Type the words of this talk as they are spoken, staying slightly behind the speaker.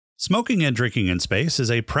Smoking and Drinking in Space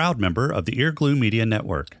is a proud member of the Earglue Media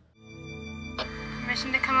Network.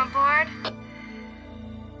 Permission to come aboard?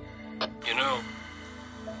 You know,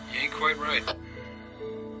 you ain't quite right.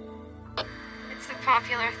 It's the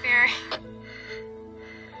popular theory.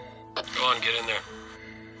 Go on, get in there.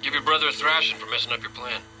 Give your brother a thrashing for messing up your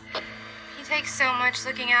plan. He takes so much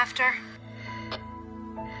looking after.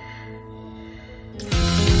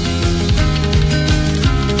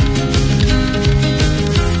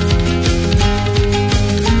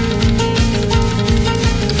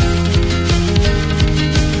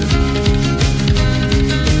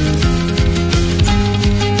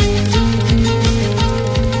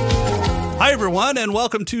 Hi, everyone, and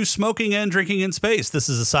welcome to Smoking and Drinking in Space. This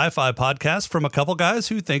is a sci-fi podcast from a couple guys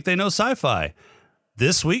who think they know sci-fi.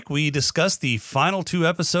 This week, we discuss the final two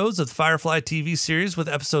episodes of the Firefly TV series with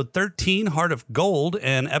episode 13, Heart of Gold,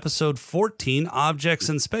 and episode 14, Objects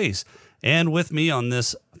in Space. And with me on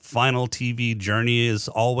this final TV journey, as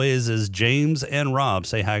always, is James and Rob.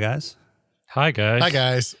 Say hi, guys. Hi, guys. Hi,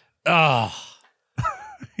 guys. Oh,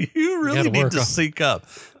 You really need work to on- sync up.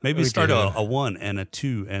 Maybe We start do. a 1 and a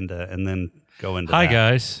 2 and then go into hi, that.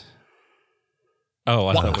 guys. Oh,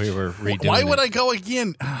 I thought we were redoing Why would it. I go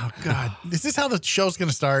again? Oh, God. Is this how the show's going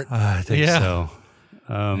to start? I think Yeah. so.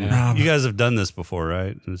 Yeah. You guys have done this before,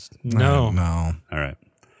 right? No, No. All right.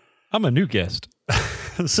 I'm a new guest.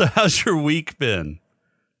 So how's your week been?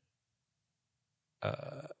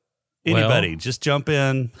 Anybody, just jump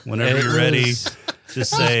in whenever It you're ready. was-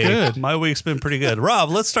 Just say, good. my week's been pretty good. Rob,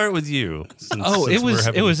 let's start with you. since- Oh, since it we're was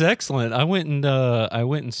having- it was excellent. I went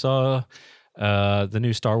and saw the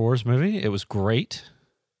new Star Wars movie. It was great.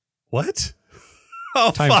 What?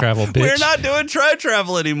 Oh, Time fuck. travel, bitch. We're not doing time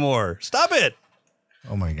travel anymore. Stop it.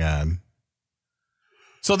 Oh, my God.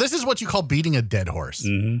 So this is what you call beating a dead horse.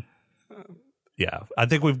 Yeah, I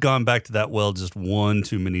think we've gone back to that well just one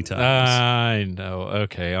too many times. I know.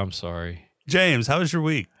 Okay, I'm sorry. James, how was your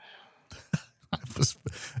week?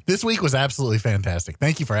 This week was absolutely fantastic.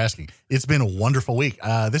 Thank you for asking. It's been a wonderful week.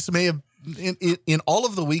 This may have, in all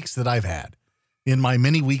of the weeks that I've had, in my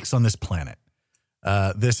many weeks on this planet,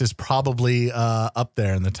 this is probably up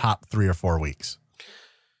there in the top 3 or 4 weeks.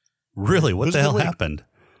 Really? It What was the a good hell week. happened?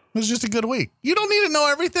 It was just a good week. You don't need to know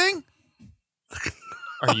everything.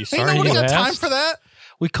 Are you Ain't sorry nobody you got time asked? for that.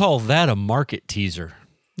 We call that a market teaser.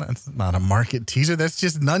 That's not a market teaser. That's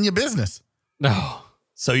just none of your business. No.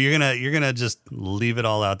 So you're gonna just leave it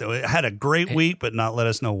all out there. It had a great week, but not let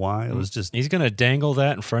us know why. It was just He's gonna dangle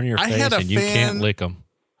that in front of your I face, had a and you can't fan- lick them.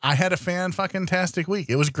 I had a fan-fucking-tastic week.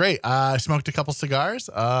 It was great. I smoked a couple cigars.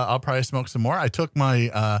 I'll probably smoke some more. I took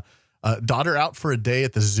my daughter out for a day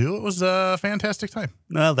at the zoo. It was a fantastic time.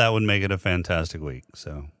 well, that would make it a fantastic week.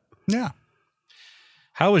 So Yeah.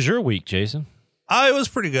 How was your week, Jason? it was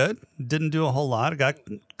pretty good. Didn't do a whole lot. I got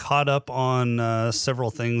caught up on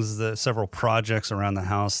several projects around the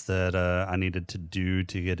house that I needed to do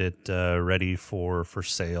to get it ready for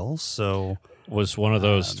sale. So Was one of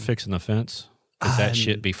those fixing the fence? Does that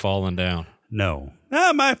shit be falling down? no,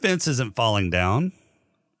 my fence isn't falling down.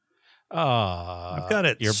 I've got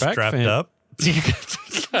it your back strapped fence- up. You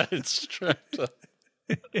got it strapped up.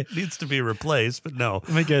 It needs to be replaced, but no, Let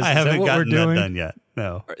me guess, I is that haven't what we're gotten that doing? done yet.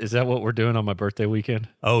 No. Is that what we're doing on my birthday weekend?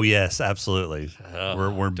 Oh yes, absolutely.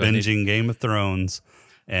 We're do I need- binging Game of Thrones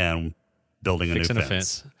and building a new Fixing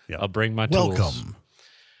fence. Yeah. I'll bring my tools. Welcome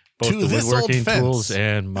Both to the this old woodworking fence. tools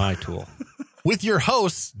and my tool. with your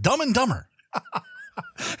hosts, Dumb and Dumber.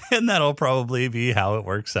 And that'll probably be how it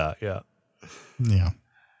works out. Yeah. Yeah.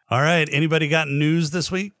 All right. Anybody got news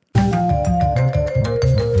this week?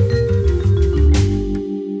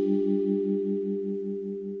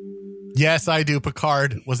 Yes, I do.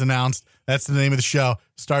 Picard was announced. That's the name of the show.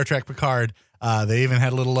 Star Trek Picard. They even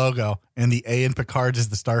had a little logo, and the A in Picard is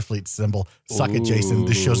the Starfleet symbol. Suck it, Jason.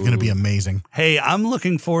 This show's going to be amazing. Hey, I'm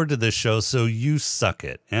looking forward to this show, so you suck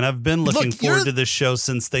it. And I've been looking Look, forward you're- to this show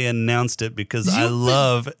since they announced it because I You've been-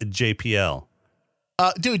 love JPL.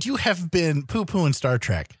 Dude, you have been poo-pooing Star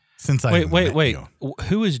Trek since I Wait. met you.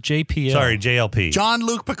 Who is JPL? Sorry, JLP.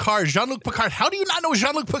 Jean-Luc Picard. Jean-Luc Picard. How do you not know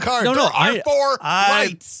Jean-Luc Picard? No, There I- are 4 I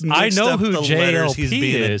rights. I mixed know up who the letters. He's JLP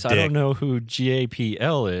being a is. I dick. don't know who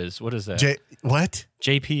JPL is. What is that? What?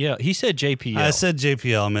 JPL. He said JPL. I said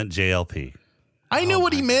JPL. I meant JLP. I knew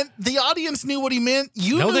what he meant. The audience knew what he meant.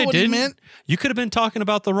 You no, knew they what didn't. he meant. You could have been talking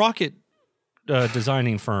about the rocket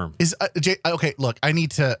designing firm. Is okay, look, I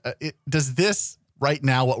need to does this right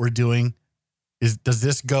now what we're doing does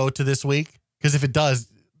this go to this week? Because if it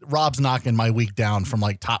does, Rob's knocking my week down from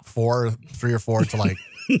like top 4, 3 or 4 to like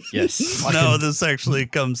Yes. No, this actually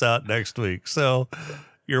comes out next week. So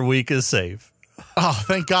your week is safe. Oh,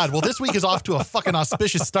 thank God. Well, this week is off to a fucking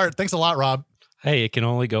auspicious start. Thanks a lot, Rob. Hey, it can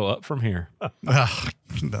only go up from here. No,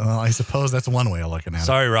 I suppose that's one way of looking at it.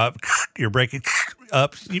 Sorry, Rob. You're breaking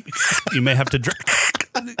up. You may have to drink.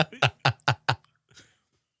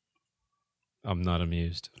 I'm not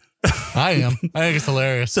amused. I am. I think it's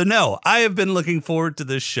hilarious. So no, I have been looking forward to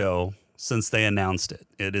this show since they announced it.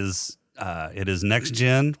 It is Next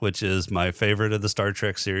Gen, which is my favorite of the Star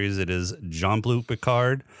Trek series. It is Jean-Luc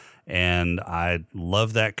Picard, and I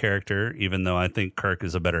love that character, even though I think Kirk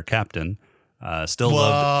is a better captain. Still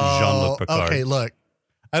loved Jean-Luc Picard. Okay, look,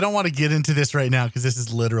 I don't want to get into this right now because this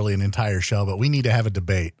is literally an entire show, but we need to have a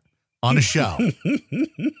debate on a show.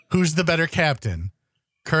 Who's the better captain?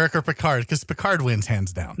 Kirk or Picard? Because Picard wins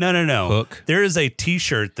hands down. No. Hook. There is a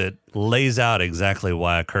T-shirt that lays out exactly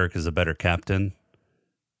why Kirk is a better captain.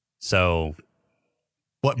 So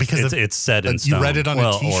What? Because it's set in you stone. read it on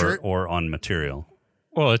a T-shirt? or on material.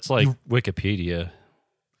 Well, it's like Wikipedia.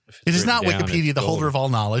 If It it's is not written down, Wikipedia, it's the holder gold. of all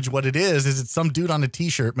knowledge. What it is it's some dude on a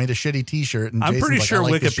T-shirt made a shitty T-shirt. And I'm Jason's pretty like, sure I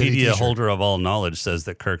like this shitty Wikipedia T-shirt. holder of all knowledge says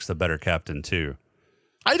that Kirk's the better captain too.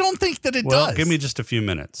 I don't think that it Well, does. give me just a few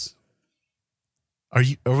minutes. Are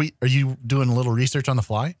you doing a little research on the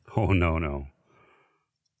fly? Oh no.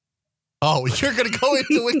 Oh, you're gonna go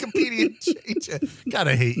into Wikipedia and change it.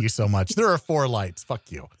 Gotta hate you so much. There are 4 lights.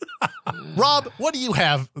 Fuck you. Rob, what do you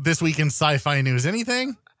have this week in sci-fi news?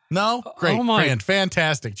 Anything? No? Great, Oh my- grand,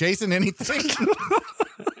 fantastic. Jason, anything?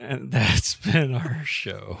 And that's been our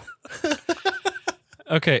show.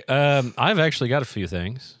 Okay, I've actually got a few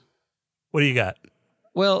things. What do you got?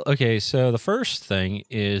 Well, okay, so the first thing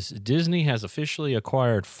is Disney has officially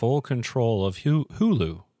acquired full control of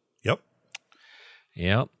Hulu. Yep.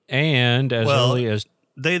 Yep. And as Well, early as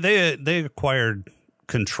They acquired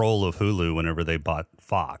control of Hulu whenever they bought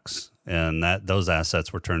Fox, and those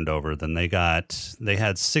assets were turned over. Then they had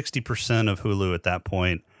 60% of Hulu at that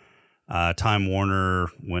point. Time Warner,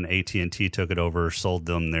 when AT&T took it over, sold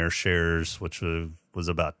them their shares, which was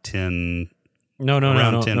about 10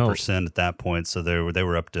 around 10% at that point. So they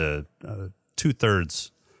were up to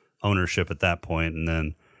 2/3 ownership at that point, and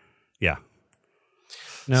then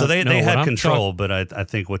so they had control. But I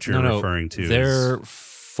think what you're referring to is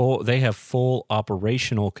they have full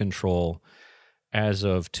operational control as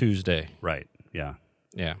of Tuesday. right. Yeah.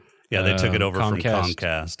 Yeah. They took it over from Comcast.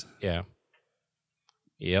 Comcast. Yeah.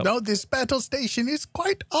 Yep. No, this battle station is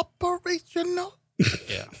quite operational.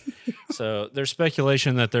 Yeah. So there's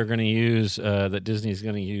speculation that they're going to use that Disney's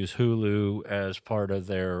going to use Hulu as part of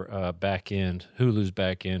their back end, Hulu's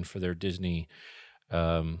back end for their Disney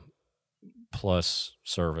Plus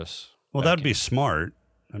service. Well, that'd be smart.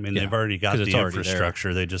 I mean, Yeah, they've already got 'cause it's the already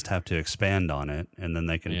infrastructure. They just have to expand on it, and then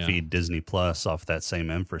they can Yeah. feed Disney Plus off that same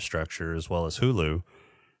infrastructure as well as Hulu.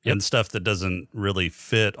 Yep. And stuff that doesn't really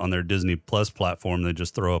fit on their Disney Plus platform, they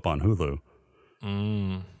just throw up on Hulu.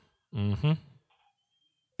 Mm-hmm.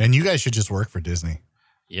 And you guys should just work for Disney.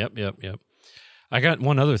 Yep. I got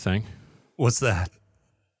one other thing. What's that?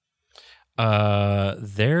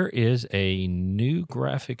 There is a new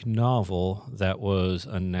graphic novel that was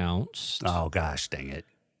announced. Oh, gosh, dang it.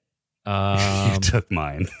 You Um, took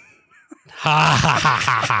mine.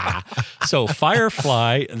 So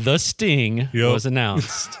Firefly, The Sting Yep. was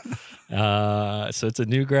announced. So it's a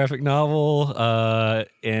new graphic novel,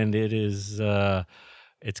 and it is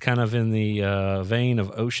it's kind of in the vein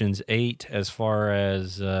of Ocean's 8 as far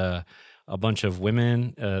as a bunch of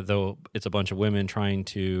women, though it's a bunch of women trying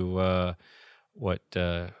to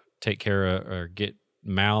take care of or get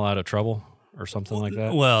Mal out of trouble or something like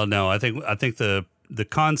that. Well, no, I think the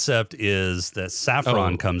concept is that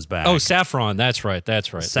Saffron comes back. Oh, Saffron. That's right. There it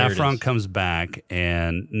Saffron is. comes back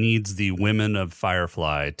and needs the women of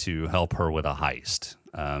Firefly to help her with a heist.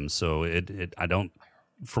 So I don't,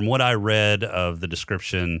 from what I read of the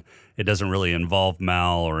description, it doesn't really involve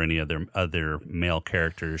Mal or any other male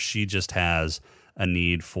characters. She just has a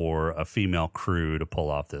need for a female crew to pull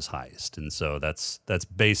off this heist, and so that's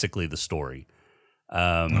basically the story.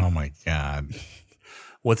 Oh my God.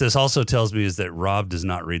 What this also tells me is that Rob does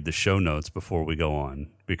not read the show notes before we go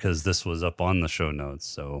on, because this was up on the show notes.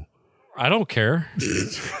 So I don't care.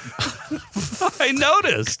 I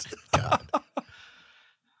noticed.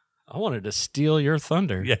 I wanted to steal your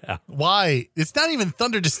thunder. Yeah. Why? It's not even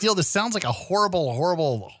Thunder to Steal. This sounds like a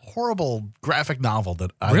horrible graphic novel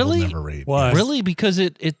that I Really? will never read. Why? Really? Because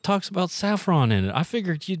it talks about Saffron in it. I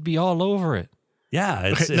figured you'd be all over it. Yeah,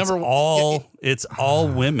 it's Okay, it's all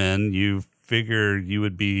women. You figure you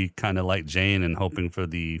would be kind of like Jane and hoping for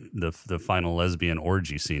the final lesbian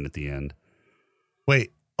orgy scene at the end.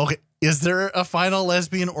 Wait. Okay. Is there a final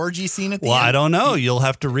lesbian orgy scene at the Well, end? I don't know. You'll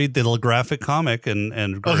have to read the graphic comic and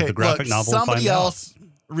the graphic novel. Somebody and find else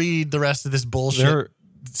read the rest of this bullshit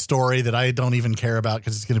story that I don't even care about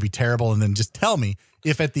because it's going to be terrible, and then just tell me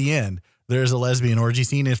if at the end there's a lesbian orgy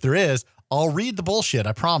scene. If there is, I'll read the bullshit,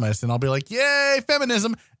 I promise, and I'll be like, yay,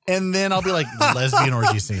 feminism, and then I'll be like, lesbian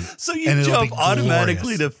orgy scene. So you jump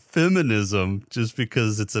automatically to feminism just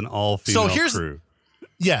because it's an all-female crew.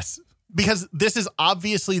 Yes, because this is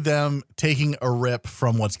obviously them taking a rip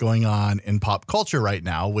from what's going on in pop culture right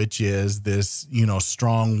now, which is this,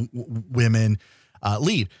 strong women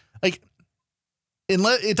lead. Like,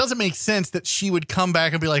 it doesn't make sense that she would come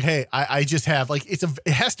back and be like, hey, I just have, like, it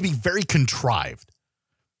has to be very contrived.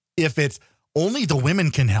 If it's only the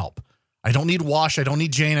women can help. I don't need Wash. I don't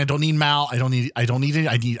need Jane. I don't need Mal. I need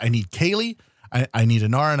Kaylee. I need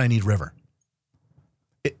Inara, and I need River.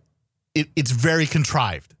 It's very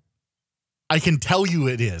contrived. I can tell you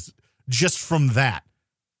it is just from that.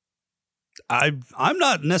 I'm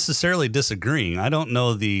not necessarily disagreeing. I don't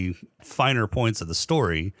know the finer points of the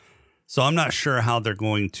story, so I'm not sure how they're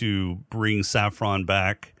going to bring Saffron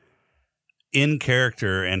back in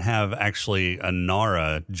character and have actually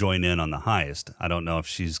Inara join in on the heist. I don't know if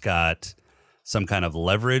she's got some kind of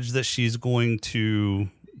leverage that she's going to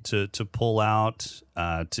pull out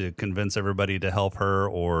to convince everybody to help her,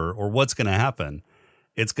 or what's going to happen.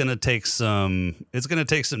 It's going to take some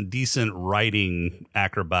decent writing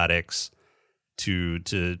acrobatics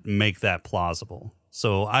to make that plausible.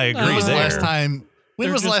 So I agree. When was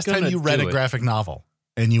the last time you read a graphic novel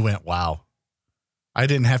and you went, wow, I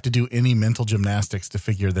didn't have to do any mental gymnastics to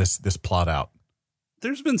figure this plot out?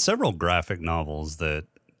 There's been several graphic novels that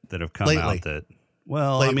have come lately. out that,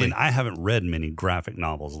 well, lately. I mean, I haven't read many graphic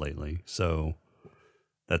novels lately, so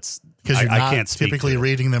that's because you're I not can't typically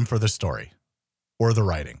reading them for the story or the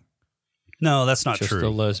writing. No, that's not just true. Just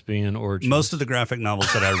the lesbian origin. Most of the graphic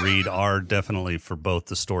novels that I read are definitely for both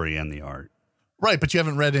the story and the art. Right, but you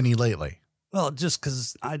haven't read any lately. Well, just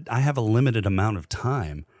because I have a limited amount of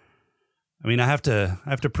time. I mean, I have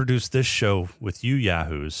to produce this show with you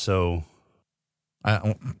yahoos, so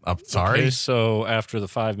I'm sorry. Okay, so after the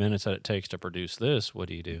 5 minutes that it takes to produce this, what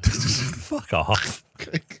do you do? Fuck off.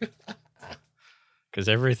 Because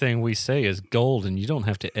everything we say is gold, and you don't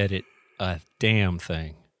have to edit a damn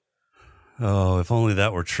thing. Oh, if only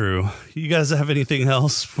that were true. You guys have anything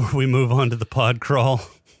else before we move on to the pod crawl?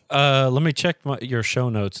 Let me check your show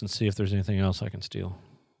notes and see if there's anything else I can steal.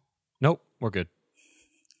 Nope, we're good.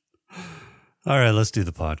 All right, let's do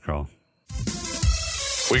the pod crawl.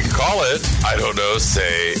 We can call it, I don't know,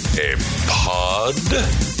 say a pod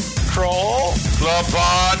crawl? The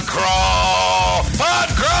pod crawl! Pod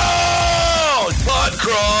crawl! Pod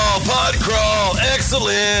crawl! Pod crawl!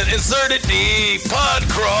 Excellent! Insert it deep! Pod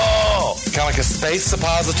crawl! Kind of like a space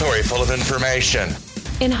suppository full of information.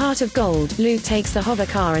 In Heart of Gold, Luke takes the hover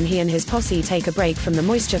car and he and his posse take a break from the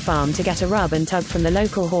moisture farm to get a rub and tug from the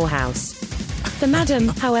local whorehouse. The madam,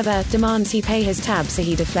 however, demands he pay his tab, so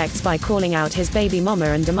he deflects by calling out his baby mama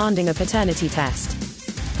and demanding a paternity test.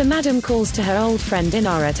 The madam calls to her old friend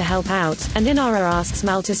Inara to help out, and Inara asks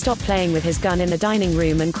Mal to stop playing with his gun in the dining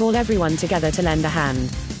room and call everyone together to lend a hand.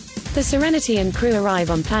 The Serenity and crew arrive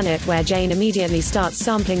on planet, where Jane immediately starts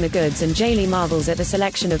sampling the goods and Jaylee marvels at the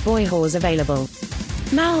selection of boy whores available.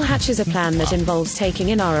 Mal hatches a plan that involves taking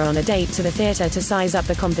Inara on a date to the theater to size up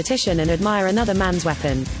the competition and admire another man's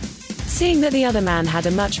weapon. Seeing that the other man had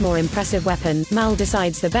a much more impressive weapon, Mal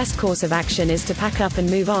decides the best course of action is to pack up and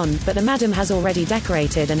move on, but the madam has already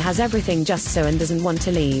decorated and has everything just so and doesn't want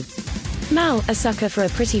to leave. Mal, a sucker for a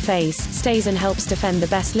pretty face, stays and helps defend the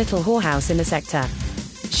best little whorehouse in the sector.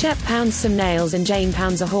 Shep pounds some nails and Jane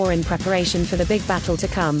pounds a whore in preparation for the big battle to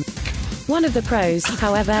come. One of the pros,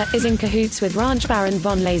 however, is in cahoots with Ranch Baron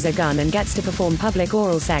Von Lasergun and gets to perform public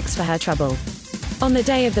oral sex for her trouble. On the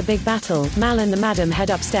day of the big battle, Mal and the madam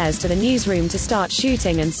head upstairs to the newsroom to start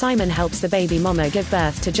shooting, and Simon helps the baby mama give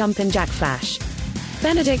birth to Jumpin' Jack Flash.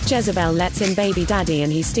 Benedict Jezebel lets in baby daddy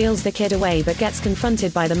and he steals the kid away but gets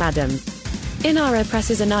confronted by the madam. Inara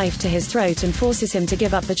presses a knife to his throat and forces him to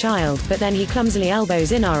give up the child, but then he clumsily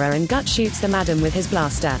elbows Inara and gut shoots the madam with his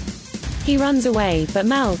blaster. He runs away, but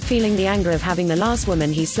Mal, feeling the anger of having the last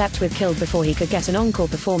woman he slept with killed before he could get an encore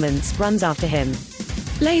performance, runs after him.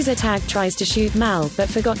 Laser Tag tries to shoot Mal, but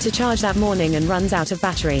forgot to charge that morning and runs out of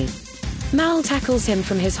battery. Mal tackles him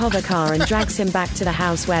from his hover car and drags him back to the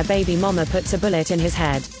house, where baby mama puts a bullet in his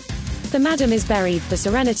head. The madam is buried, the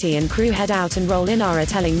Serenity and crew head out and roll Inara,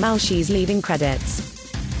 telling Mal she's leaving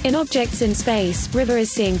credits. In Objects in Space, River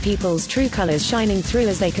is seeing people's true colors shining through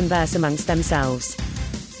as they converse amongst themselves.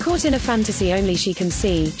 Caught in a fantasy only she can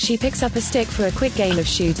see, she picks up a stick for a quick game of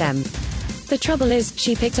shoot 'em. The trouble is,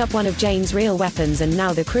 she picked up one of Jane's real weapons and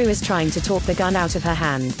now the crew is trying to talk the gun out of her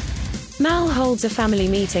hand. Mal holds a family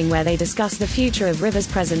meeting where they discuss the future of River's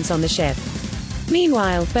presence on the ship.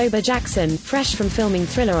 Meanwhile, Boba Jackson, fresh from filming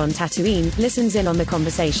Thriller on Tatooine, listens in on the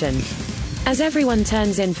conversation. As everyone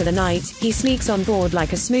turns in for the night, he sneaks on board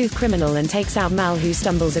like a smooth criminal and takes out Mal, who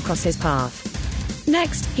stumbles across his path.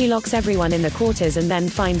 Next, he locks everyone in the quarters and then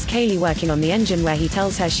finds Kaylee working on the engine, where he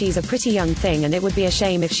tells her she's a pretty young thing and it would be a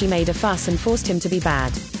shame if she made a fuss and forced him to be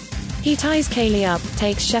bad. He ties Kaylee up,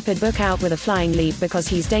 takes Shepard Book out with a flying leap because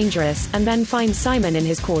he's dangerous, and then finds Simon in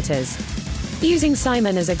his quarters. Using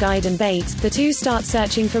Simon as a guide and bait, the two start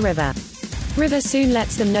searching for River. River soon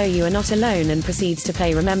lets them know you are not alone and proceeds to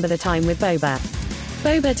play Remember the Time with Boba.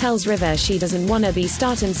 Boba tells River she doesn't wanna be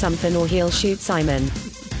starting something or he'll shoot Simon.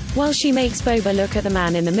 While she makes Boba look at the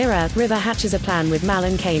man in the mirror, River hatches a plan with Mal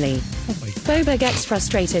and Kaylee. Boba gets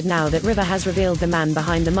frustrated now that River has revealed the man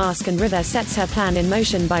behind the mask, and River sets her plan in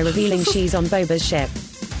motion by revealing she's on Boba's ship.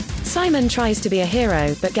 Simon tries to be a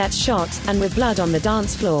hero, but gets shot, and with blood on the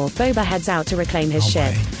dance floor, Boba heads out to reclaim his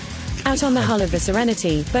ship. Out on the hull of the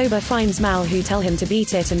Serenity, Boba finds Mal, who tell him to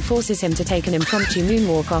beat it and forces him to take an impromptu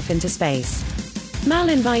moonwalk off into space. Mal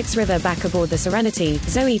invites River back aboard the Serenity,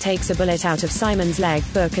 Zoe takes a bullet out of Simon's leg,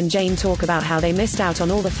 Book and Jane talk about how they missed out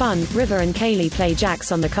on all the fun, River and Kaylee play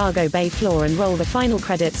jacks on the cargo bay floor and roll the final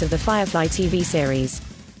credits of the Firefly TV series.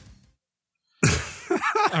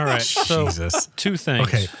 All right, so Jesus. two things.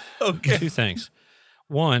 Okay. Two things.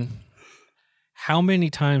 One, how many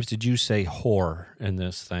times did you say whore in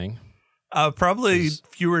this thing? Probably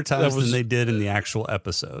fewer times was- than they did in the actual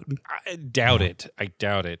episode. I doubt it. I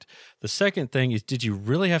doubt it. The second thing is, did you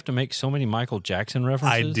really have to make so many Michael Jackson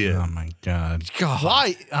references? I did. Oh my God. God.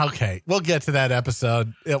 Why? Okay, we'll get to that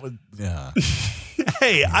episode. It was,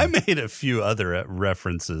 Hey, I made a few other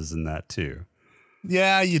references in that too.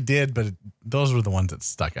 yeah, you did, but those were the ones that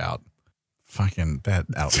stuck out. Fucking that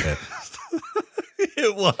outfit.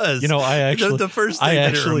 It was. You know, I actually- the first I thing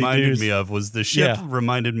that it actually reminded used- me of was the ship Yeah.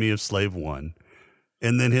 reminded me of Slave One.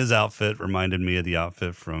 And then his outfit reminded me of the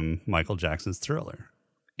outfit from Michael Jackson's Thriller.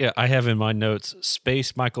 Yeah, I have in my notes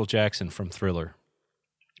Space Michael Jackson from Thriller.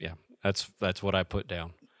 Yeah, that's what I put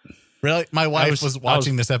down. Really? My wife was I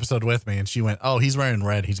watching this episode with me, and she went, "Oh, he's wearing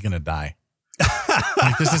red. He's gonna die."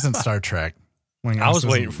 Like, this isn't Star Trek. I was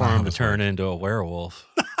waiting for him to turn into a werewolf.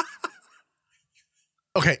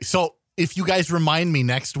 Okay, so if you guys remind me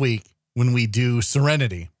next week when we do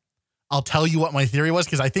Serenity, I'll tell you what my theory was,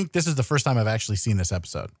 because I think this is the first time I've actually seen this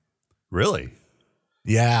episode. Really?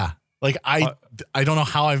 Yeah. Like, I don't know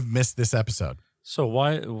how I've missed this episode. So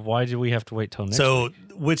why do we have to wait till next So week?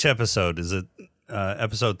 which episode? Is it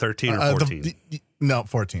episode 13 or 14? No,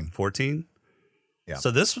 14. 14? Yeah.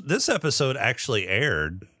 So this episode actually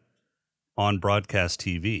aired on broadcast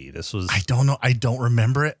TV. This was... I don't know. I don't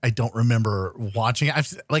remember it. I don't remember watching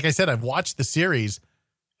it. Like I said, I've watched the series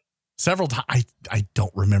several times. I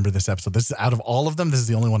don't remember this episode. This is, out of all of them, this is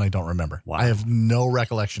the only one I don't remember. Wow. I have no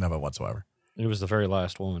recollection of it whatsoever. It was the very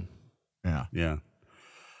last one. Yeah. Yeah.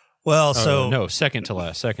 Well, so... no, second to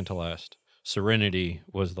last. Serenity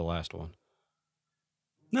was the last one.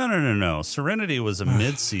 No. Serenity was a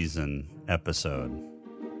mid-season episode.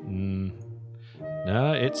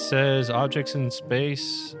 No, it says Objects in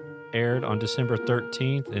Space aired on December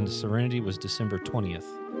 13th, and Serenity was December 20th,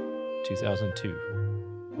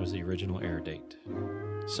 2002 was the original air date.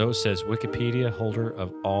 So says Wikipedia, holder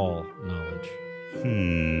of all knowledge.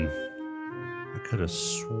 I could have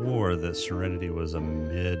swore that Serenity was a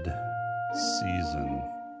mid-season.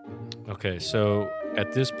 Okay, so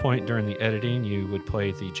at this point during the editing, you would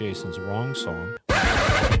play the Jason's Wrong song.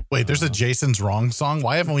 Wait, there's a Jason's Wrong song?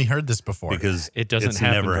 Why haven't we heard this before? Because It doesn't it's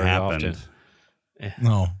happen never very happened. often.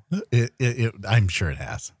 No, I'm sure it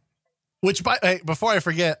has. Which, before I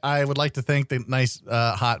forget, I would like to thank the nice,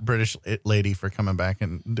 hot British lady for coming back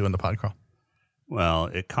and doing the pod crawl. Well,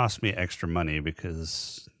 it cost me extra money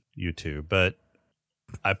because YouTube, but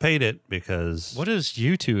I paid it because What does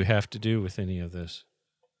you two have to do with any of this?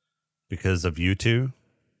 because of YouTube.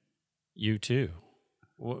 You too.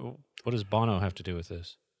 What does Bono have to do with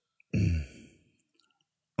this?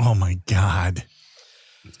 Oh my God.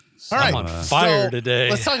 All right. I'm on fire today.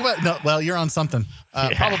 Let's talk about, no, well, you're on something.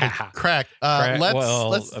 Probably crack. Crack, Can we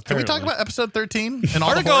talk apparently. about episode 13 and all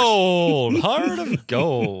Heart the of horrors? gold. Heart of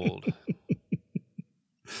gold.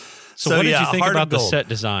 So, So, what did yeah, you think Heart about of the Gold. set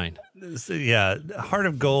design? So, yeah, Heart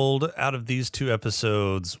of Gold out of these two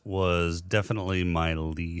episodes was definitely my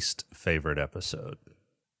least favorite episode.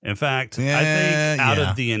 In fact, I think out Yeah.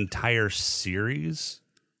 of the entire series,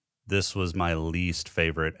 this was my least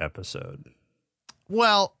favorite episode.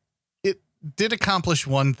 Well, it did accomplish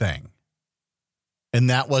one thing, and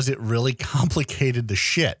that was it really complicated the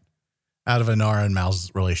shit out of Inara and Mal's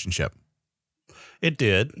relationship. It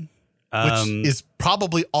did. Which is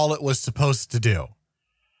probably all it was supposed to do.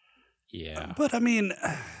 Yeah. But I mean,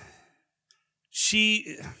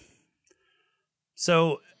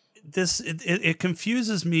 it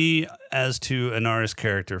confuses me as to Inara's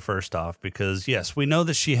character, first off, because yes, we know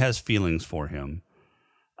that she has feelings for him,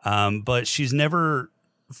 but she's never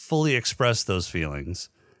fully expressed those feelings.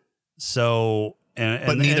 So,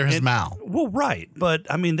 but neither has Mal. Well, right. But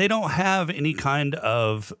I mean, they don't have any kind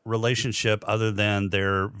of relationship other than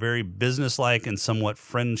their very businesslike and somewhat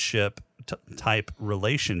friendship type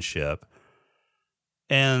relationship.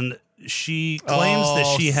 And she claims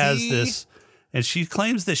that she has this, and she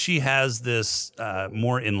claims that she has this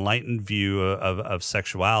more enlightened view of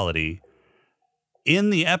sexuality in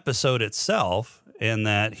the episode itself, and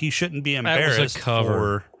that he shouldn't be embarrassed. That was a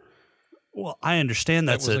cover. Well, I understand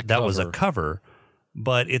that was a cover,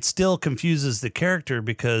 but it still confuses the character,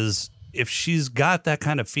 because if she's got that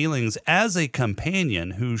kind of feelings as a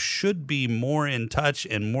companion who should be more in touch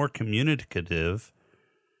and more communicative,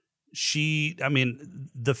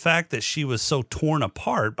 the fact that she was so torn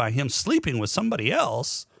apart by him sleeping with somebody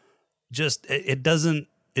else, just it doesn't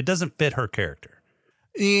fit her character.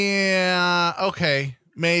 Yeah, okay,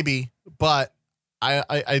 maybe, but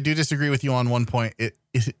I do disagree with you on one point.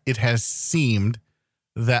 It has seemed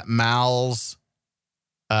that Mal's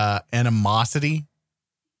animosity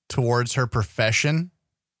towards her profession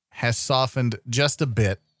has softened just a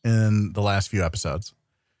bit in the last few episodes.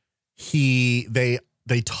 They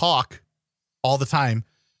talk all the time,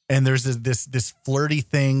 and there's this flirty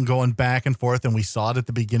thing going back and forth, and we saw it at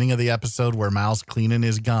the beginning of the episode where Mal's cleaning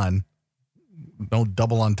his gun. No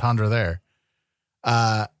double entendre there.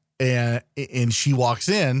 And she walks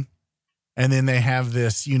in, and then they have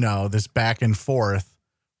this, this back and forth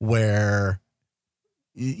where,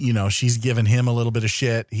 she's giving him a little bit of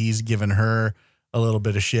shit. He's giving her a little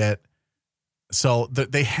bit of shit. So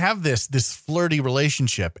they have this flirty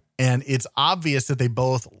relationship, and it's obvious that they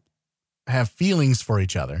both have feelings for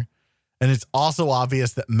each other. And it's also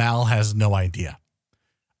obvious that Mal has no idea.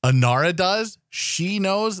 Inara does. She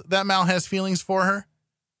knows that Mal has feelings for her.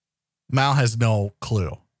 Mal has no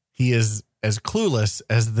clue. He is as clueless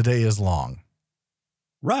as the day is long.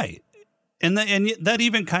 Right. And that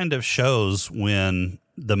even kind of shows when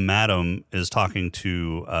the madam is talking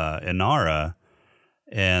to Inara,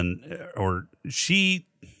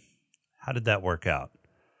 how did that work out?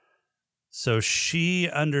 So she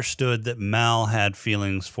understood that Mal had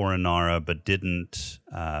feelings for Inara,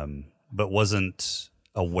 but wasn't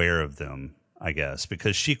aware of them, I guess,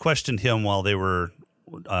 because she questioned him while they were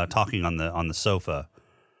talking on the sofa.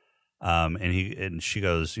 And she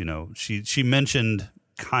goes, she mentioned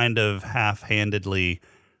kind of half-handedly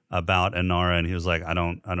about Inara, and he was like, I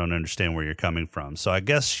don't understand where you're coming from. So I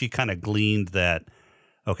guess she kind of gleaned that,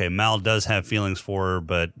 okay, Mal does have feelings for her,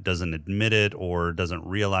 but doesn't admit it or doesn't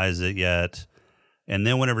realize it yet. And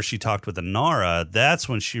then whenever she talked with Inara, that's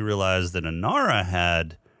when she realized that Inara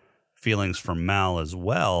had feelings for Mal as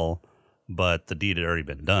well, but the deed had already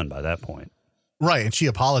been done by that point. Right, and she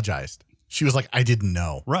apologized. She was like, I didn't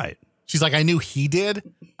know. Right. She's like, I knew he did.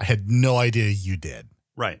 I had no idea you did.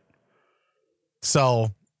 Right.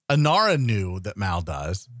 So Inara knew that Mal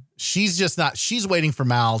does. She's just not. She's waiting for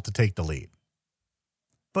Mal to take the lead.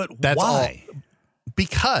 But that's why? All,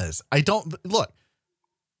 because I don't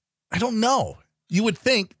know. You would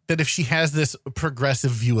think that if she has this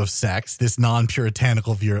progressive view of sex, this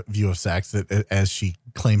non-puritanical view of sex, that as she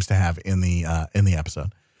claims to have in the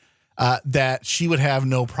episode, that she would have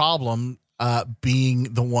no problem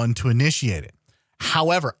being the one to initiate it.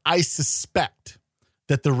 However, I suspect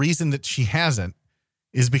that the reason that she hasn't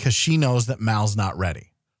is because she knows that Mal's not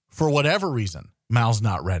ready. For whatever reason, Mal's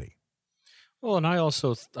not ready. Well, and I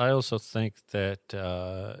also think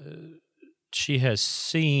that she has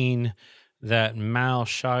seen that Mal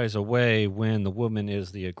shies away when the woman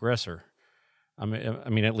is the aggressor. I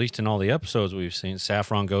mean, at least in all the episodes we've seen,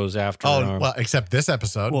 Saffron goes after her. Oh, well, except this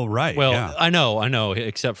episode. Well, right. Well, yeah. I know,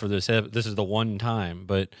 except for this. This is the one time,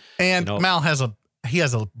 but and Mal has a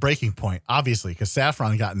breaking point, obviously, because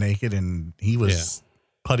Saffron got naked and he was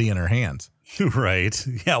putty in her hands. Right.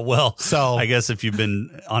 Yeah. Well, so I guess if you've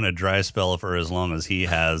been on a dry spell for as long as he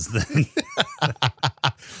has, then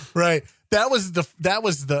right. That was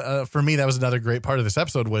the for me, that was another great part of this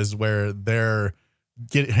episode, was where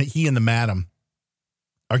he and the madam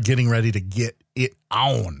are getting ready to get it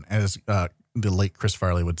on, as the late Chris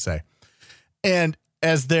Farley would say. And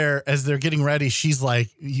as they're getting ready, she's like,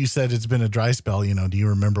 you said it's been a dry spell, you know, do you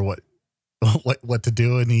remember what to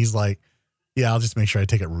do? And he's like, yeah, I'll just make sure I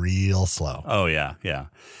take it real slow. Oh, yeah. Yeah.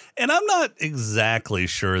 And I'm not exactly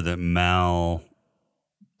sure that Mal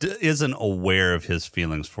isn't aware of his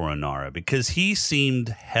feelings for Inara, because he seemed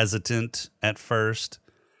hesitant at first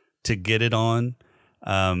to get it on.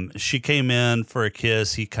 She came in for a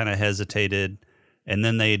kiss. He kind of hesitated, and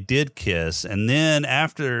then they did kiss. And then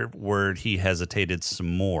afterward, he hesitated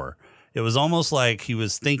some more. It was almost like he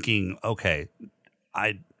was thinking, okay,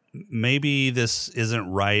 maybe this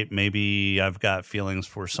isn't right. Maybe I've got feelings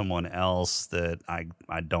for someone else that I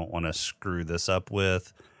don't want to screw this up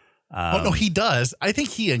with. Oh, no, he does. I think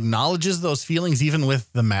he acknowledges those feelings even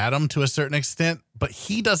with the madam to a certain extent, but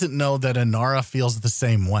he doesn't know that Inara feels the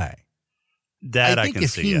same way. That I can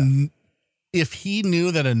see, if he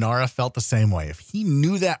knew that Inara felt the same way, if he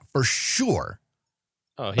knew that for sure.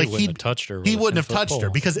 Oh, he wouldn't have touched her. He wouldn't have touched her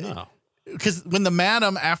because when the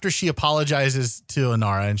madam, after she apologizes to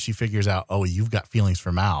Inara and she figures out, oh, you've got feelings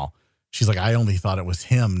for Mal, she's like, I only thought it was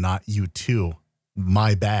him, not you too.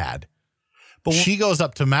 My bad. But she goes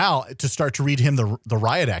up to Mal to start to read him the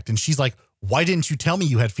riot act. And she's like, why didn't you tell me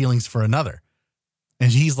you had feelings for another?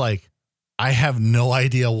 And he's like, I have no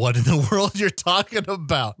idea what in the world you're talking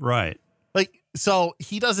about. Right. Like, so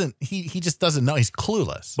he just doesn't know. He's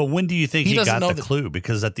clueless. But when do you think he got the clue?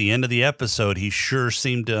 Because at the end of the episode, he sure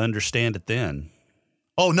seemed to understand it then.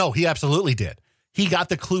 Oh, no, he absolutely did. He got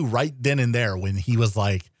the clue right then and there when he was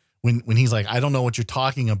like, when he's like, I don't know what you're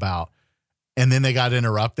talking about. And then they got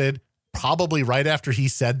interrupted. Probably right after he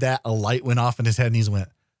said that, a light went off in his head and he went,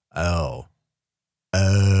 oh.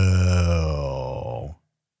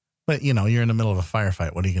 But, you know, you're in the middle of a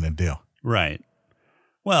firefight. What are you going to do? Right.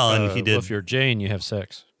 Well, and he did. Well, if you're Jane, you have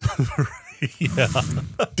sex. Yeah.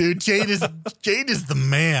 Dude, Jane is the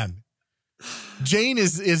man. Jane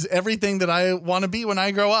is everything that I want to be when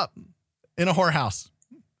I grow up in a whorehouse.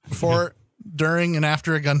 Before, during, and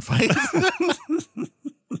after a gunfight.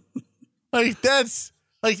 Like, that's...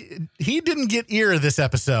 Like, he didn't get ear this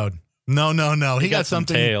episode. No. He got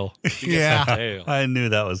something. Tail. Yeah. Tail. I knew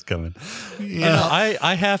that was coming. Yeah.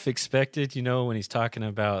 I half expected, you know, when he's talking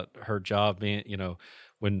about her job being, you know,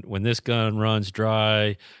 when this gun runs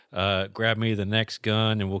dry, grab me the next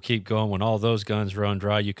gun and we'll keep going. When all those guns run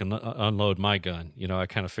dry, you can unload my gun. You know, I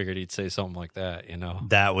kind of figured he'd say something like that, you know.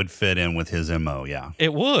 That would fit in with his MO, yeah.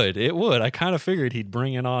 It would. I kind of figured he'd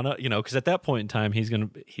bring it on up, you know, because at that point in time, he's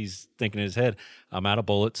thinking in his head, I'm out of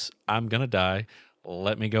bullets. I'm going to die.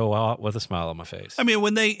 Let me go out with a smile on my face. I mean,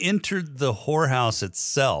 when they entered the whorehouse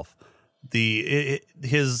itself,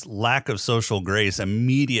 his lack of social grace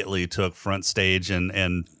immediately took front stage,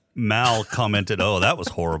 and Mal commented, "Oh, that was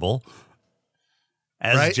horrible."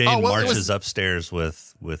 As right? Jane marches upstairs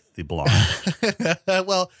with the blonde.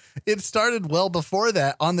 Well, it started well before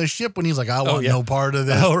that on the ship when he's like, I want no part of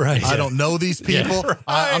this. Oh, right. I don't know these people. Yeah, right.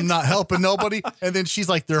 I'm not helping nobody. And then she's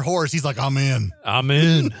like, they're whores. He's like, I'm in.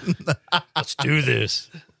 Let's do this.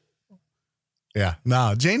 Yeah.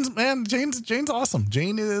 No, Jane's awesome.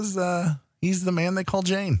 Jane is, he's the man they call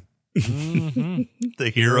Jane. Mm-hmm. The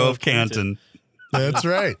hero of Canton. That's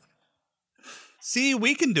right. See,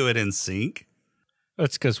 we can do it in sync.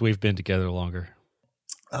 That's because we've been together longer.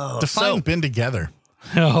 Oh, Define been together.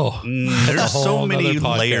 Oh, there's so many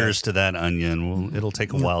layers to that onion. It'll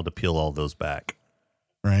take a while to peel all those back.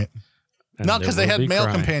 Right. And no, because they had male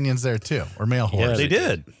crying. companions there too, or male whores. Yeah, they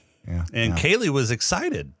did. Yeah. And Kaylee was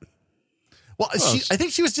excited. Well, I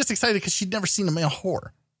think she was just excited because she'd never seen a male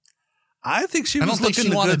whore. I think she was looking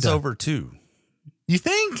the goods over too. You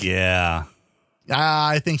think? Yeah.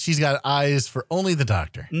 I think she's got eyes for only the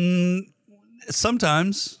doctor.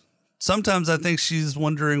 Sometimes I think she's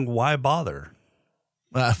wondering why bother.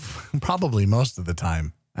 Probably most of the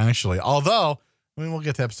time, actually. Although, I mean, we'll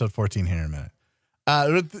get to episode 14 here in a minute.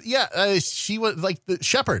 She was like the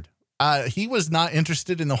shepherd. He was not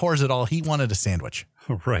interested in the whores at all. He wanted a sandwich.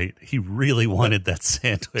 Right. He really wanted that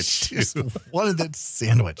sandwich. Just wanted that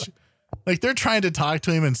sandwich. Like, they're trying to talk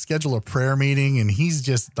to him and schedule a prayer meeting, and he's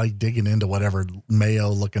just like digging into whatever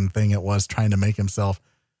mayo-looking thing it was, trying to make himself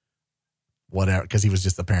whatever, because he was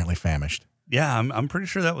just apparently famished. Yeah, I'm pretty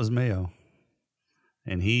sure that was mayo.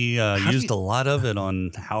 And he used a lot of it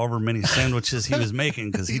on however many sandwiches he was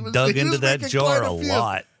making, because he dug into that jar a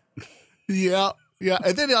lot. Yeah. Yeah.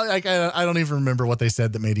 And then like, I don't even remember what they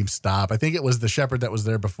said that made him stop. I think it was the shepherd that was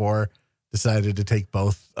there before decided to take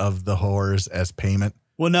both of the whores as payment.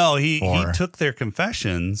 Well, no, he took their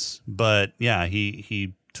confessions, but yeah,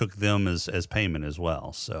 he took them as payment as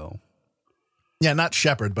well. So Yeah, not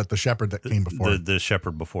Shepard, but the Shepard that came before. The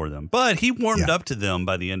Shepard before them. But he warmed up to them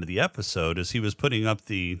by the end of the episode as he was putting up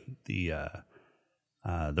the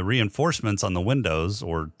reinforcements on the windows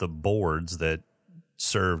or the boards that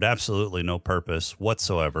served absolutely no purpose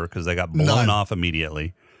whatsoever because they got blown off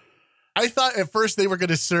immediately. I thought at first they were going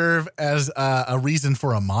to serve as a reason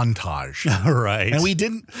for a montage. Right. And we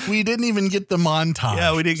didn't even get the montage.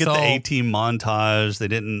 Yeah, we didn't get the A-Team montage. They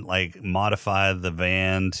didn't like modify the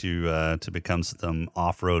van to become some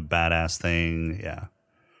off-road badass thing. Yeah.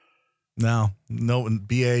 No,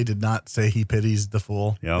 BA did not say he pities the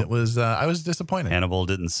fool. Yep. It was I was disappointed. Hannibal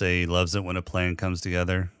didn't say he loves it when a plan comes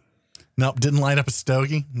together. Nope, didn't light up a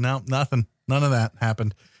stogie. No, nothing. None of that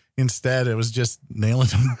happened. Instead, it was just nailing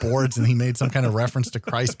them boards, and he made some kind of reference to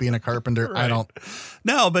Christ being a carpenter. Right. I don't.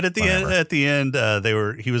 No, but at the end,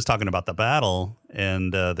 he was talking about the battle,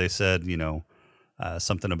 and they said,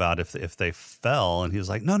 something about if they fell, and he was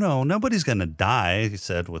like, no, nobody's gonna die. He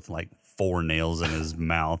said with like 4 nails in his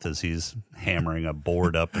mouth as he's hammering a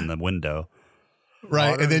board up in the window.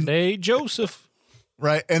 Right, and then Joseph.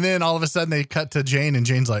 Right, and then all of a sudden they cut to Jane, and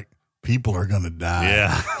Jane's like, people are going to die.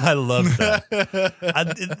 Yeah, I love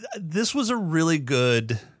that. This was a really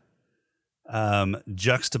good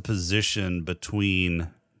juxtaposition between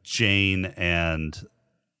Jane and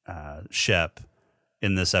Shep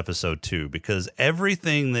in this episode, too, because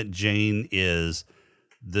everything that Jane is,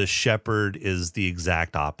 the Shepard is the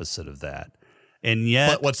exact opposite of that. And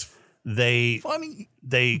yet, what's funny,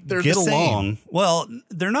 they get along. Well,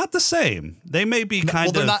 they're not the same. They may be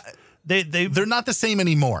they're not the same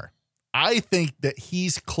anymore. I think that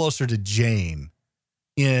he's closer to Jane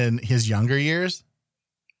in his younger years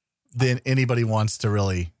than anybody wants to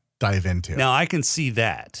really dive into. Now, I can see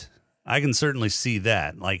that. I can certainly see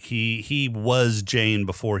that. Like he was Jane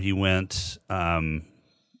before he went, I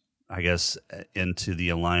guess, into the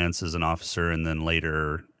Alliance as an officer, and then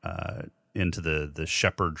later into the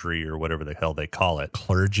shepherdry or whatever the hell they call it,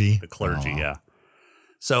 clergy. The clergy, yeah.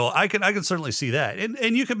 So I can certainly see that,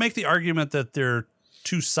 and you could make the argument that they're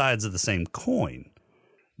two sides of the same coin,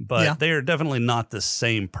 but they are definitely not the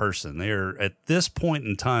same person. They are, at this point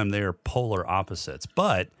in time, they are polar opposites,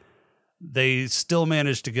 but they still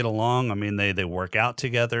manage to get along. I mean, they work out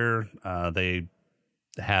together. They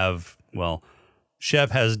have, Shep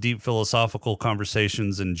has deep philosophical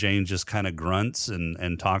conversations, and Jane just kind of grunts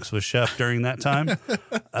and talks with Shep during that time.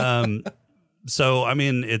 So, I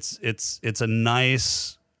mean, it's a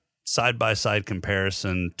nice side-by-side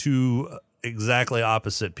comparison. Two exactly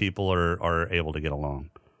opposite people are able to get along.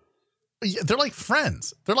 Yeah, they're like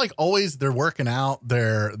friends. They're like always, they're working out.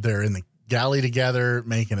 They're in the galley together,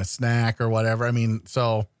 making a snack or whatever. I mean,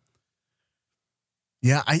 so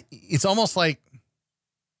yeah, it's almost like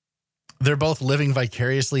they're both living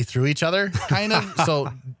vicariously through each other, kind of.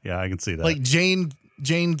 So yeah, I can see that. Like Jane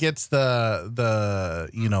gets the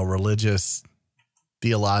religious,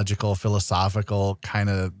 theological, philosophical kind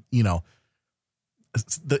of,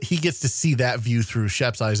 he gets to see that view through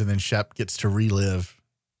Shep's eyes, and then Shep gets to relive,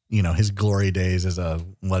 his glory days as a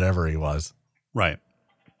whatever he was. Right.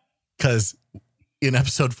 Because in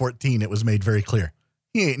episode 14, it was made very clear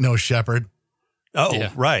he ain't no shepherd. Oh,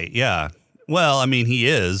 yeah. Right. Yeah. Well, I mean, he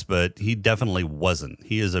is, but he definitely wasn't.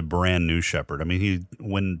 He is a brand new shepherd. I mean,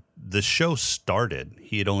 when the show started,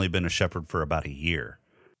 he had only been a shepherd for about a year.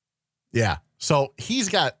 Yeah. So he's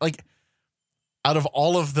got, like, out of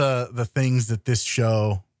all of the things that this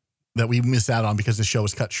show that we miss out on because the show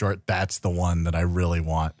was cut short, that's the one that I really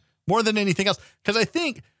want more than anything else. Because I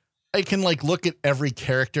think I can like look at every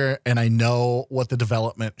character and I know what the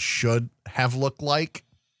development should have looked like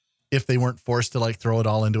if they weren't forced to like throw it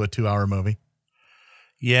all into a 2-hour movie.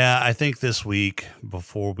 Yeah, I think this week,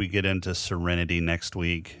 before we get into Serenity next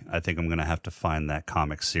week, I think I'm going to have to find that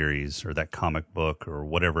comic series or that comic book or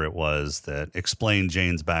whatever it was that explained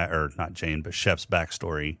Shep's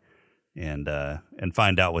backstory and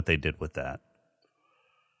find out what they did with that.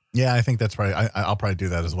 Yeah, I think that's probably, I'll probably do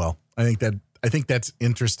that as well. I think that's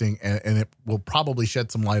interesting, and it will probably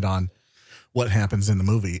shed some light on what happens in the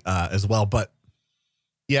movie as well. But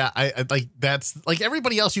yeah, I like that's like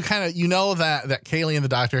everybody else. You kind of that Kaylee and the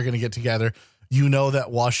doctor are going to get together. That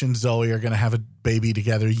Wash and Zoe are going to have a baby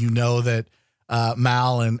together. That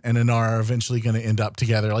Mal and Inara are eventually going to end up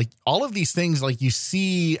together. Like all of these things, like you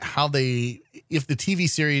see how if the TV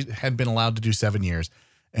series had been allowed to do 7 years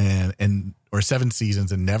or 7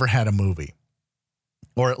 seasons and never had a movie,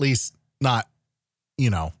 or at least not,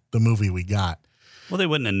 the movie we got. Well, they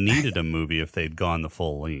wouldn't have needed a movie if they'd gone the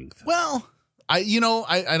full length. Well, I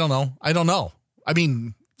don't know. I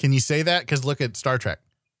mean, can you say that? Because look at Star Trek.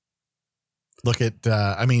 Look at,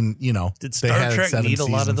 did Star Trek need a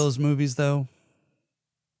lot of those movies though?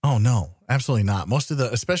 Oh no, absolutely not. Most of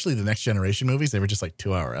especially the Next Generation movies, they were just like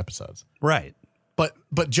 2-hour episodes. Right.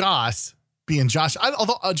 But Joss being Josh,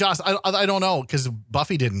 Joss, I don't know, because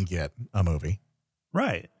Buffy didn't get a movie.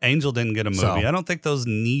 Right. Angel didn't get a movie. So- I don't think those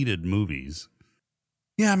needed movies.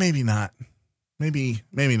 Yeah, maybe not. Maybe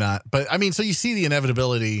not. But I mean, so you see the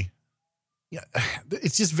inevitability. Yeah,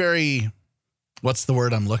 it's just very, what's the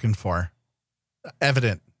word I'm looking for?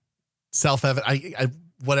 Evident, self-evident. I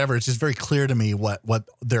whatever. It's just very clear to me what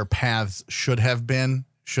their paths should have been,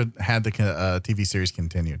 had the TV series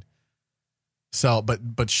continued. So, but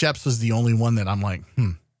Sheps was the only one that I'm like,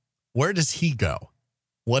 where does he go?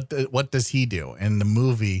 What does he do? And the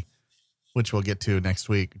movie, which we'll get to next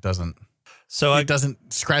week, doesn't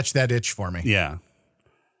scratch that itch for me. Yeah.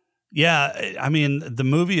 Yeah. I mean, the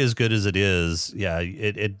movie, as good as it is, yeah,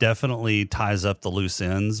 it definitely ties up the loose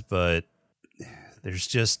ends, but there's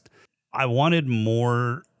just, I wanted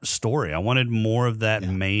more story. I wanted more of that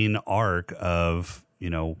main arc of,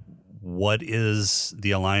 what is the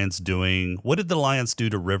Alliance doing? What did the Alliance do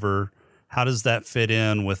to River? How does that fit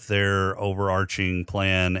in with their overarching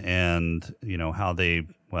plan? And, how they,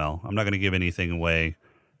 well, I'm not going to give anything away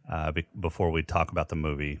before we talk about the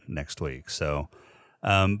movie next week. So,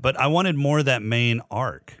 but I wanted more of that main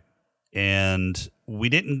arc, and we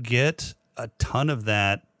didn't get a ton of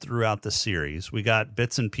that throughout the series. We got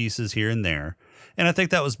bits and pieces here and there, and I think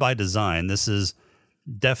that was by design. This is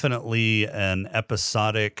definitely an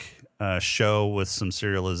episodic show with some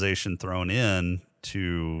serialization thrown in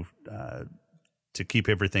to keep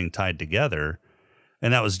everything tied together,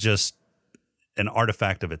 and that was just an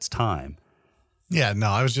artifact of its time. Yeah, no,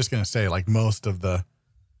 I was just gonna say, like, most of the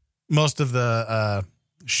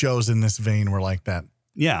shows in this vein were like that.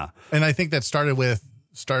 Yeah, and I think that started with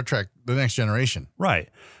Star Trek: The Next Generation, right?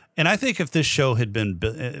 And I think if this show had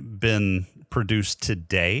been produced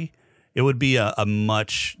today, it would be a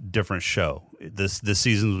much different show. This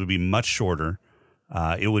season would be much shorter.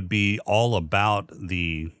 It would be all about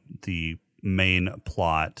the main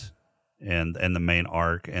plot and the main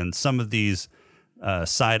arc, and some of these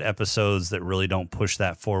side episodes that really don't push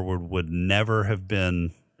that forward would never have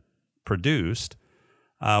been produced.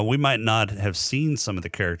 We might not have seen some of the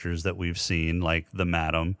characters that we've seen, like the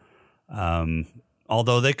Madam,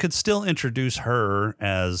 although they could still introduce her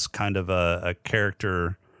as kind of a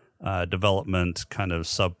character development kind of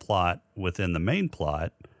subplot within the main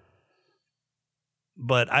plot.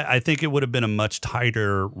 But I think it would have been a much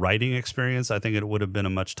tighter writing experience. I think it would have been a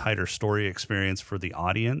much tighter story experience for the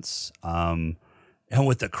audience. And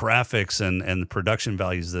with the graphics and the production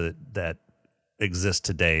values that exist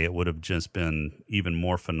today, it would have just been even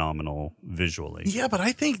more phenomenal visually. Yeah, but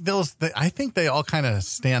I think they all kind of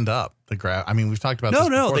stand up. I mean, we've talked about this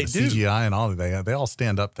before, they the do. CGI and all that. They all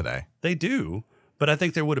stand up today. They do, but I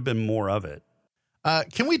think there would have been more of it.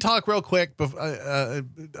 Can we talk real quick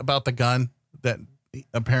about the gun that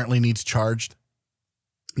apparently needs charged?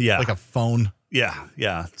 Yeah, like a phone.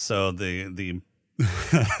 Yeah. So the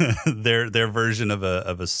their version of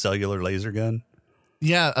a cellular laser gun.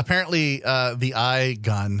 Yeah, apparently the eye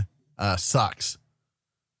gun sucks.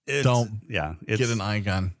 Get an eye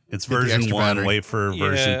gun. It's version 1. Battery. Wait for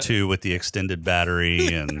version 2 with the extended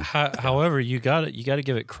battery. And however, you got to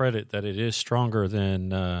give it credit that it is stronger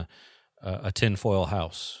than a tinfoil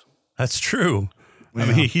house. That's true. Yeah.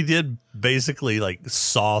 I mean, he did basically like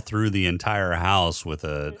saw through the entire house with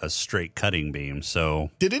a straight cutting beam.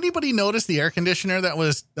 So, did anybody notice the air conditioner that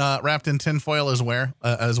was wrapped in tinfoil as well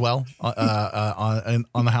on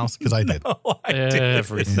the house? Because I did. No,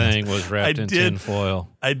 everything was wrapped in tinfoil.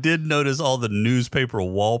 I did notice all the newspaper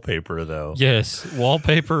wallpaper, though. Yes,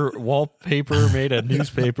 wallpaper made of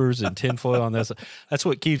newspapers and tinfoil on this. That's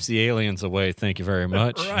what keeps the aliens away. Thank you very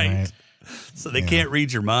much. Right. So they can't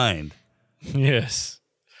read your mind. Yes.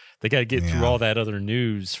 They got to get through all that other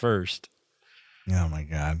news first. Oh, my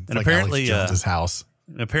God. It's and like apparently, Alex Jones's house.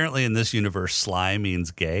 Apparently, in this universe, sly means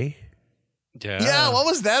gay. Yeah, what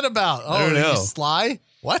was that about? I don't know. Sly?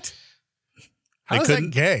 What? How is that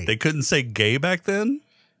gay? They couldn't say gay back then?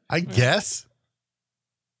 I guess.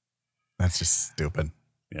 That's just stupid.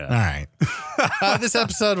 Yeah. All right. This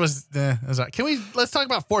episode was... let's talk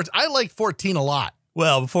about 14. I like 14 a lot.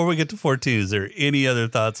 Well, before we get to 14, is there any other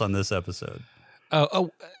thoughts on this episode?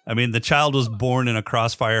 I mean, the child was born in a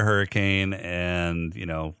crossfire hurricane, and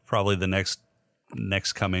probably the next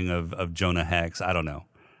coming of Jonah Hex. I don't know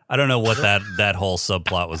what that whole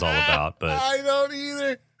subplot was all about, but I don't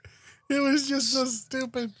either. It was just so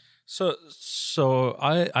stupid. So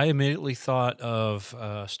I immediately thought of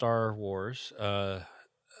Star Wars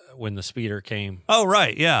when the speeder came. Oh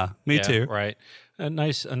right, yeah, me too. Right. a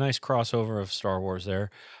nice crossover of Star Wars there.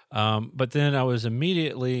 But then I was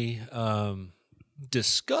immediately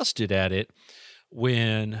disgusted at it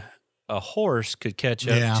when a horse could catch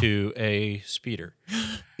up to a speeder.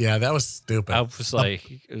 Yeah, that was stupid. I was like,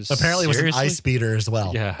 apparently it was an ice speeder as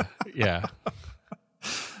well. Yeah.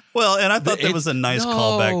 Well, and I thought that was a nice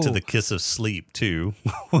callback to the kiss of sleep too.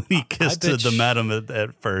 When he kissed the madam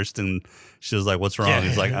at first, and she was like, "What's wrong?" Yeah.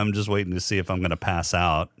 He's like, "I'm just waiting to see if I'm going to pass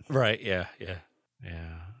out." Right. Yeah.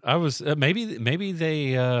 I was maybe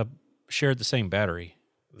they shared the same battery,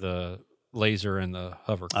 the laser and the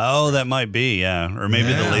hover. Oh, that might be, yeah. Or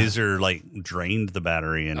maybe the laser like drained the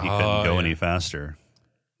battery and he couldn't go any faster.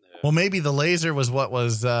 Well, maybe the laser was what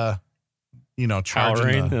was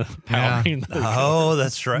charging powering the Oh,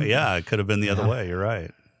 that's right. Yeah, it could have been the other way. You're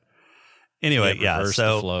right. Anyway,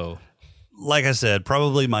 so the flow. Like I said,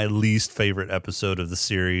 probably my least favorite episode of the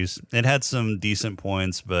series. It had some decent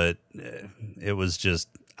points, but it was just,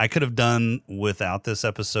 I could have done without this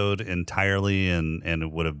episode entirely, and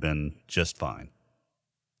it would have been just fine.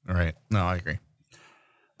 All right. No, I agree.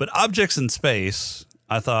 But Objects in Space,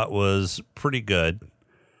 I thought was pretty good.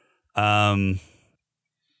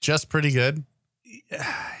 Just pretty good.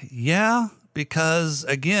 Yeah, because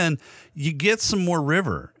again, you get some more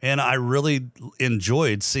River, and I really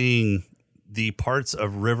enjoyed seeing the parts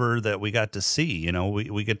of River that we got to see. You know,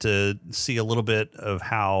 we get to see a little bit of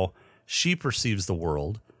how she perceives the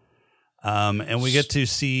world, and we get to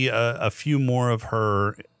see a few more of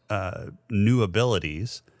her new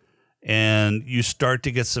abilities, and you start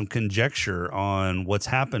to get some conjecture on what's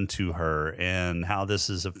happened to her and how this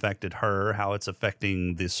has affected her, how it's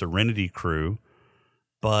affecting the Serenity crew.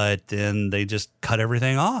 But then they just cut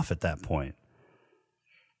everything off at that point.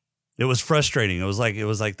 It was frustrating. It was like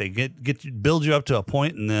they build you up to a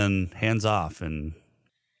point and then hands off. And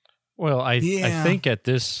well, I think at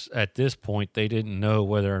this point they didn't know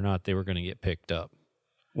whether or not they were going to get picked up.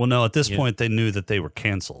 Well, no, at this point they knew that they were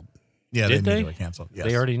canceled. Yeah, Did they were canceled. Yes.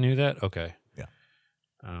 They already knew that? Okay. Yeah.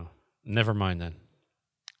 Oh, never mind then.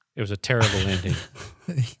 It was a terrible ending.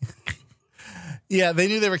 Yeah, they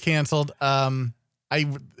knew they were canceled.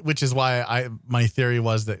 Which is why my theory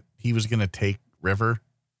was that he was going to take River.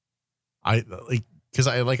 Because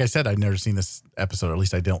like I said, I'd never seen this episode, or at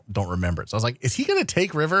least I don't remember it. So I was like, is he going to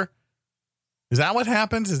take River? Is that what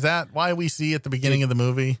happens? Is that why we see at the beginning of the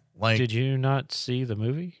movie? Like, did you not see the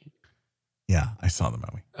movie? Yeah, I saw the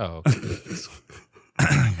movie. Oh, okay.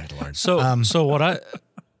 So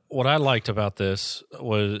what I liked about this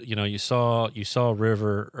was, you saw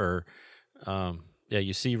River, or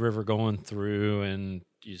you see River going through, and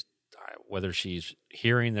whether she's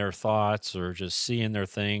hearing their thoughts or just seeing their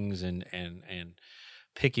things and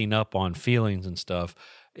picking up on feelings and stuff.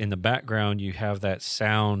 In the background, you have that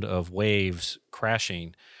sound of waves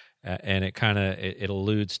crashing, and it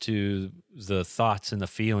alludes to the thoughts and the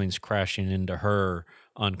feelings crashing into her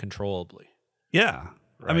uncontrollably. Yeah.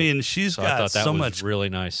 Right. I mean, I thought that was much really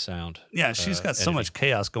nice sound. Yeah, she's got so much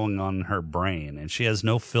chaos going on in her brain, and she has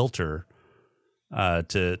no filter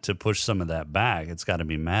to push some of that back. It's got to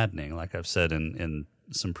be maddening, like I've said in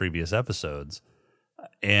some previous episodes.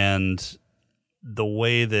 And the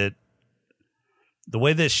way that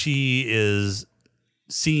she is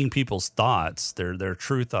seeing people's thoughts, their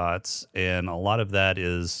true thoughts, and a lot of that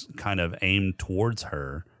is kind of aimed towards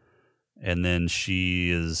her. And then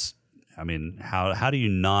she is, I mean, how do you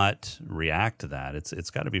not react to that? It's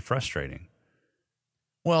got to be frustrating.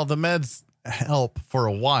 Well, the meds help for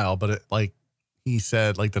a while, but it, like he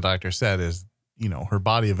said, like the doctor said, is, her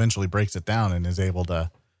body eventually breaks it down and is able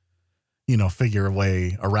to, figure a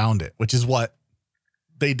way around it, which is what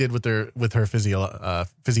they did with her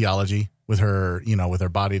physiology, with her, with her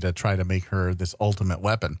body, to try to make her this ultimate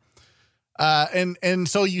weapon. And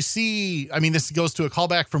so you see, I mean, this goes to a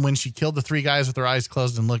callback from when she killed the three guys with her eyes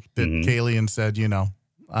closed and looked at Kaylee and said,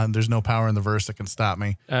 there's no power in the verse that can stop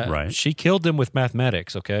me. Right. She killed them with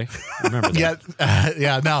mathematics. Okay. Remember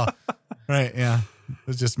that. No. Right. Yeah.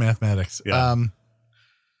 It's just mathematics. Yeah.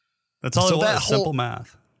 That's all it was. Simple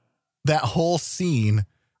math. That whole scene,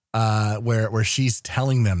 where she's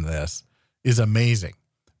telling them this is amazing,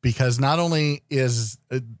 because not only is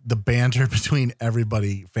the banter between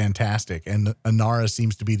everybody fantastic, and Inara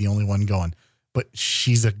seems to be the only one going, but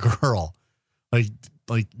she's a girl.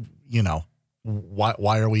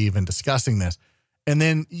 Why are we even discussing this? And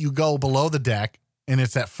then you go below the deck, and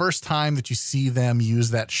it's that first time that you see them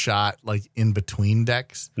use that shot, like in between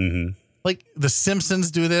decks. Mm-hmm. Like the Simpsons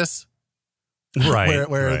do this. Right.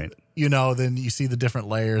 Where then you see the different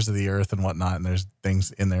layers of the earth and whatnot, and there's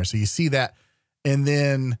things in there. So you see that. And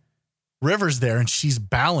then River's there, and she's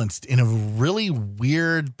balanced in a really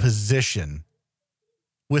weird position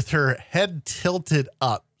with her head tilted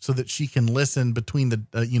up so that she can listen between the,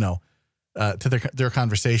 to their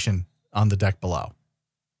conversation on the deck below.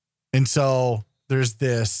 And so there's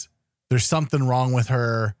something wrong with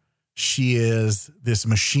her. She is this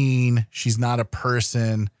machine. She's not a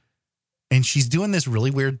person. And she's doing this really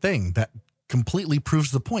weird thing that completely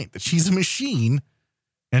proves the point that she's a machine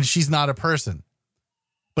and she's not a person.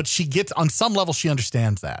 But on some level, she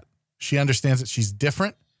understands that. She understands that she's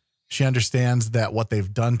different. She understands that what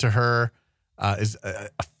they've done to her is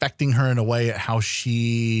affecting her in a way at how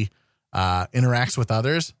she interacts with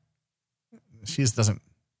others. She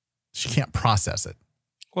can't process it.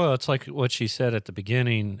 Well, it's like what she said at the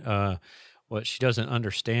beginning. What she doesn't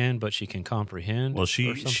understand, but she can comprehend. Well, she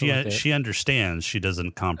understands. She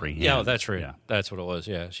doesn't comprehend. Yeah, that's right. Yeah. That's what it was.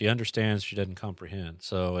 Yeah, she understands. She doesn't comprehend.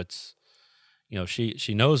 So it's,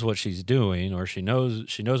 she knows what she's doing, or she knows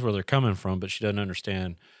where they're coming from, but she doesn't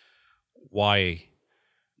understand why.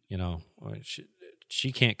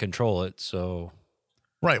 She can't control it. So.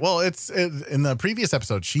 Right. Well, it's in the previous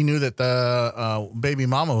episode, she knew that the baby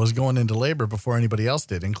mama was going into labor before anybody else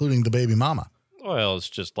did, including the baby mama. Well, it's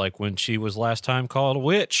just like when she was last time called a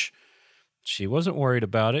witch. She wasn't worried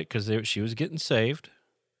about it because she was getting saved.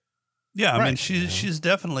 Yeah, I mean, she's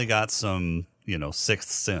definitely got some, sixth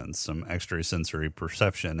sense, some extrasensory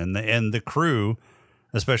perception, and the crew,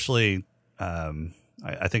 especially,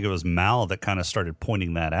 I think it was Mal that kind of started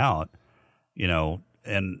pointing that out,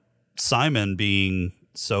 and Simon being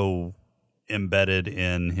so embedded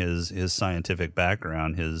in his scientific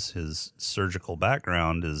background, his surgical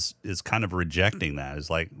background is kind of rejecting that. It's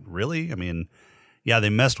like, really? I mean, yeah, they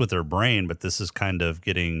messed with her brain, but this is kind of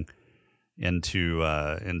getting into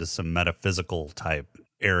some metaphysical type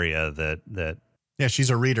area that yeah, she's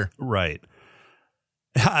a reader. Right.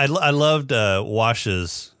 I loved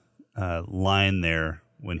Wash's line there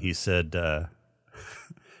when he said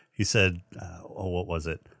what was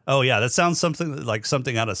it? Oh, yeah, that sounds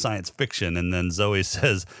something out of science fiction. And then Zoe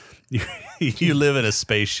says, you live in a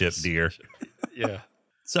spaceship, dear. Yeah.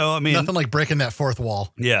 So, I mean. Nothing like breaking that fourth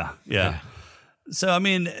wall. Yeah. So, I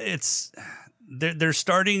mean, they're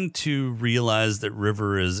starting to realize that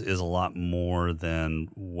River is a lot more than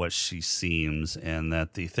what she seems, and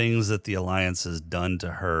that the things that the Alliance has done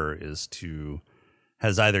to her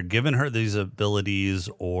has either given her these abilities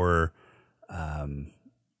or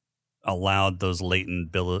allowed those latent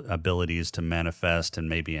abilities to manifest and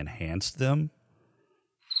maybe enhanced them.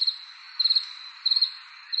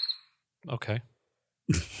 Okay.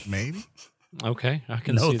 Maybe. Okay, I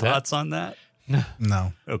can no see thoughts on that.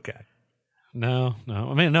 No. Okay. No.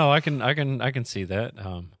 I mean, no. I can see that.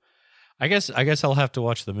 I guess I'll have to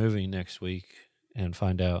watch the movie next week and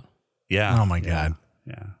find out. Yeah. Oh my God.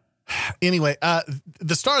 Yeah. Anyway,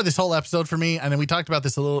 the star of this whole episode for me, and then we talked about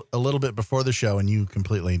this a little bit before the show, and you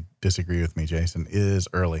completely disagree with me, Jason, is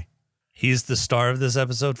Early. He's the star of this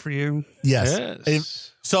episode for you?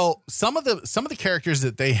 Yes. So some of the characters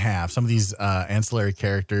that they have, some of these ancillary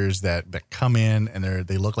characters that come in and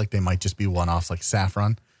they look like they might just be one-offs, like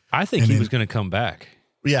Saffron. I think he was going to come back.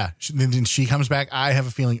 Yeah. Then she comes back. I have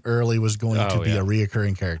a feeling Early was going to be a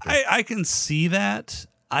reoccurring character. I can see that.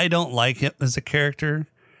 I don't like him as a character.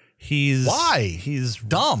 Why? He's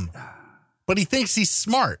dumb, but he thinks he's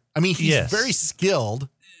smart. I mean, he's very skilled,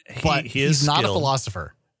 but he's not a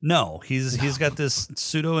philosopher. No, he's got this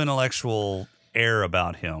pseudo-intellectual air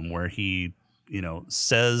about him where he,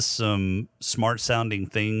 says some smart-sounding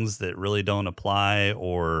things that really don't apply,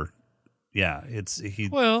 or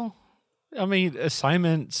Well, I mean,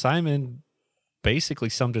 Simon basically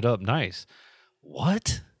summed it up nice.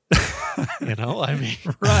 What? I mean,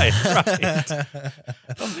 right.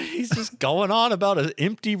 I mean, he's just going on about an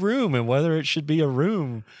empty room and whether it should be a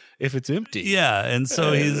room if it's empty. Yeah, and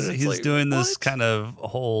so he's like, doing this kind of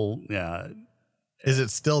whole, Is it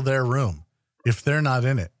still their room? If they're not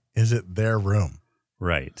in it, is it their room?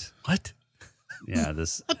 Right. What? Yeah,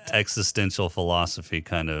 this existential philosophy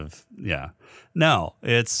kind of, No,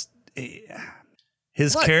 it's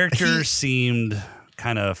his character seemed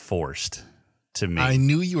kind of forced to me. I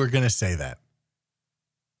knew you were going to say that.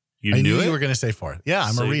 I knew you were going to say for it. Yeah,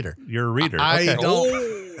 I'm a reader. You're a reader. I okay.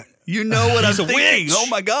 don't. You know what I'm thinking. Witch. Oh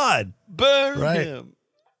my God. Burn him.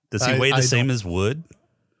 Does he weigh the same as wood?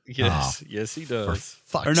 Yes. Yes, he does.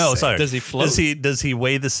 Or no, sorry. Does he float? Does he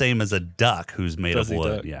weigh the same as a duck who's made of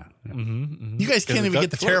wood? Yeah. Mm-hmm, mm-hmm. You guys can't even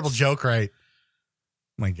get the terrible joke right.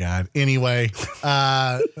 My God. Anyway.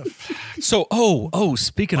 So,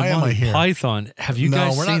 speaking of Monty Python, have you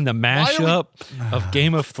guys seen the mashup of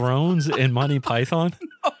Game of Thrones and Monty Python?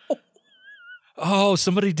 No. Oh,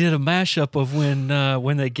 somebody did a mashup of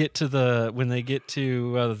when they get to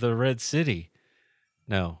the Red City.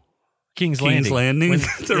 No. King's King's Landing?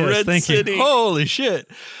 The Red thank you. City. Holy shit.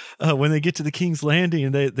 When they get to the King's Landing,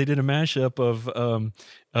 and they did a mashup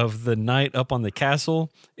of the night up on the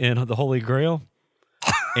castle and the Holy Grail,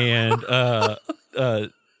 and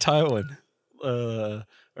Tywin, or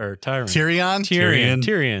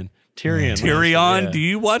Tyrion. Tyrion, yeah. do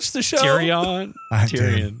you watch the show? Tyrion. I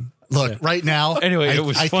Tyrion. Look, right now. Anyway, it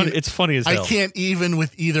was fun. It's funny as hell. I can't even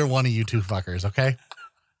with either one of you two fuckers. Okay.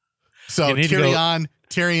 So You need to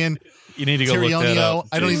Tyrion. You need to go look that up.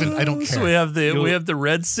 I don't care. So we have the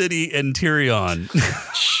Red City and Tyrion.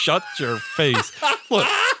 Shut your face. Look,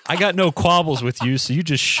 I got no quabbles with you, so you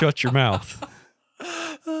just shut your mouth.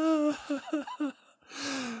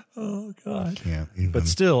 Oh God. Can't even. But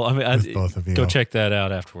still, I mean, with both of you. go check that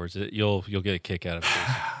out afterwards. You'll get a kick out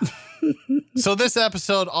of it. So this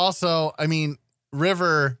episode also, I mean,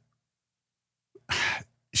 River,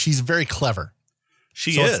 she's very clever.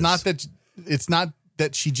 She So is. it's not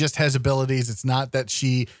that she just has abilities. It's not that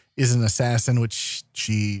she is an assassin, which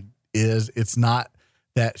she is. It's not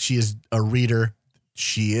that she is a reader.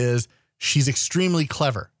 She's extremely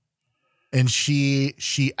clever. And she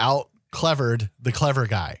out clevered the clever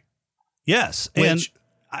guy. Yes, Which- and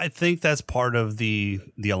I think that's part of the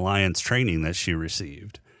Alliance training that she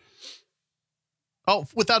received. Oh,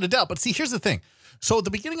 without a doubt. But see, here's the thing. So at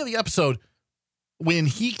the beginning of the episode, when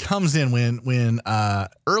he comes in, when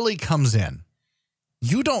Early comes in,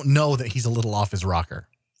 you don't know that he's a little off his rocker.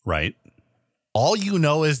 Right. All you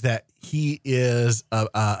know is that he is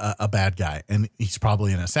a bad guy, and he's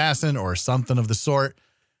probably an assassin or something of the sort.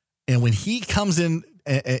 And when he comes in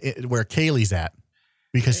where Kaylee's at,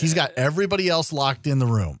 because he's got everybody else locked in their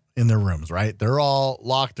rooms, right? They're all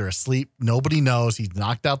locked. They're asleep. Nobody knows. He's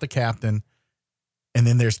knocked out the captain. And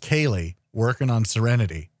then there's Kaylee working on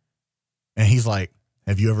Serenity. And he's like,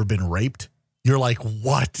 have you ever been raped? You're like,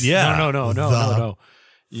 what? Yeah. No.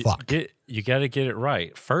 Fuck. You got to get it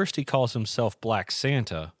right. First, he calls himself Black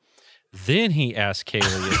Santa. Then he asks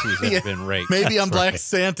Kaylee if he's ever been raped. Maybe I'm That's Black right.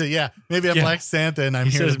 Santa. Yeah. Maybe I'm Yeah. Black Santa and I'm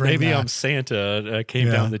He here says, to bring maybe that. I'm Santa. I came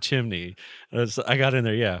Yeah. down the chimney. So I got in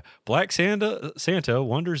there. Yeah. Black Santa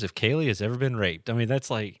wonders if Kaylee has ever been raped. I mean, that's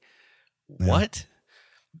like, what?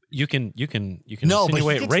 You can No, but he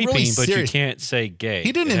insinuate gets raping, really but you serious. can't say gay.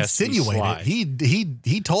 He didn't It has to be insinuate sly. it.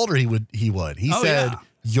 He told her he would. He Oh, said, yeah.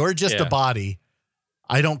 you're just Yeah. a body.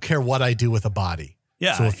 I don't care what I do with a body.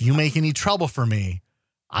 Yeah. So if you make any trouble for me,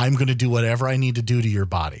 I'm going to do whatever I need to do to your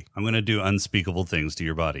body. I'm going to do unspeakable things to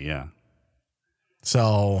your body. Yeah.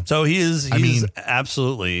 So So he's I mean-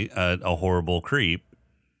 absolutely a horrible creep,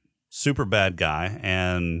 super bad guy,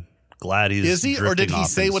 and glad he's is he, or did drifting he off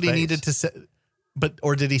say in what space. he needed to say?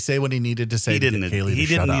 Or did he say what he needed to say? He to didn't. get Kaylee He to shut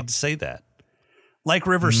didn't up? need to say that. Like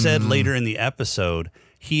River said later in the episode,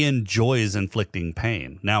 he enjoys inflicting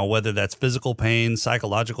pain. Now, whether that's physical pain,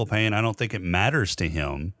 psychological pain, I don't think it matters to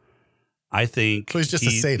him. I think So he's just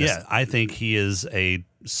a sadist. Yeah, I think he is a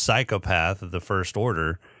psychopath of the first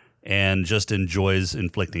order and just enjoys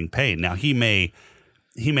inflicting pain. Now, he may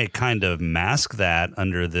kind of mask that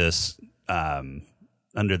under this If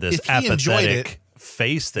he enjoyed apathetic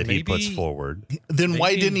face that he puts Maybe- forward. Then why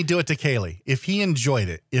Maybe- didn't he do it to Kaylee? If he enjoyed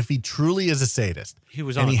it, if he truly is a sadist, He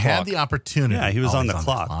was and on he the had clock. the opportunity. Yeah, he was Oh, on he's the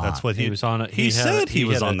clock. That's what He was on it. He said he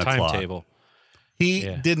was had on a the clock. timetable. He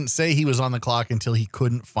Yeah. didn't say he was on the clock until he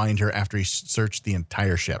couldn't find her after he searched the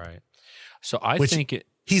entire ship. Right. So I Which think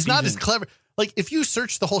He's not as season- clever. Like if you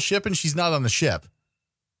search the whole ship and she's not on the ship,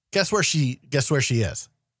 guess where she is?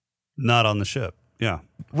 Not on the ship. Yeah.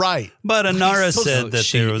 Right. But Anara So- said that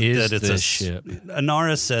She there was, is that it's the a ship.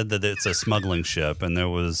 Anara said that it's a smuggling ship, and there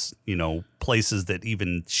was places that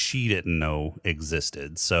even she didn't know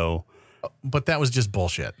existed. So But that was just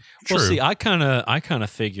bullshit. true. Well, see, I kind of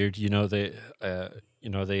figured,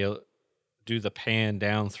 they do the pan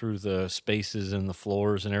down through the spaces and the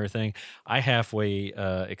floors and everything. I halfway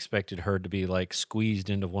expected her to be like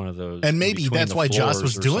squeezed into one of those, And maybe between that's the why Joss floors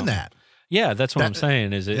was or doing something. that. Yeah, that's what I'm That-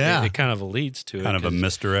 saying. Is it? Yeah. It kind of leads to it. kind of a 'cause-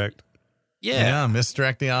 misdirect. Yeah.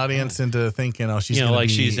 Misdirect the audience into thinking, oh, she's gonna like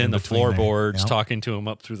be she's in the between there. floorboards Yep. talking to him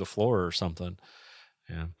up through the floor or something.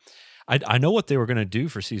 Yeah. I know what they were going to do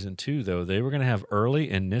for season 2, though. They were going to have Early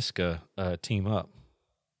and Niska team up.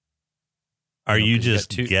 Are you 'cause you just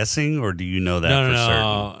got two- guessing, or do you know that no, for no,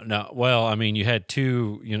 certain? no. Well, I mean, you had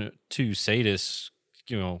two sadists,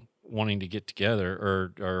 wanting to get together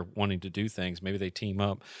or wanting to do things. Maybe they team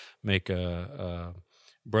up, make a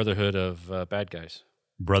brotherhood of bad guys.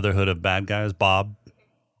 Brotherhood of Bad Guys, Bob,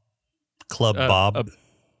 Club Bob.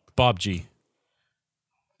 Bob G.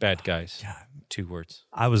 Bad guys. 2 words.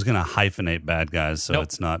 I was gonna hyphenate Bad Guys, so Nope.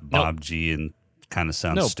 it's not Nope. Bob G, and kind of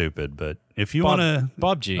sounds Nope. stupid. But if you Bob, want to,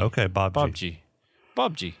 Bob G. okay, Bob G. Bob G.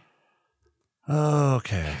 PUBG.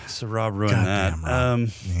 Okay, so Rob ruined that. Goddamn, Rob.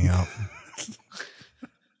 Yeah.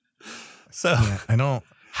 So Yeah, I don't.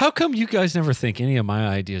 How come you guys never think any of my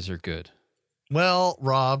ideas are good? Well,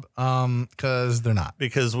 Rob, because they're not.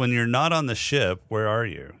 because when you're not on the ship, where are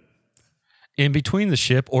you? In between the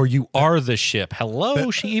ship, or you are the ship. Hello,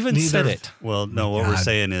 she even said neither- it. Well, no, what we're God.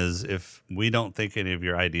 saying is if we don't think any of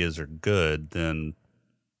your ideas are good, then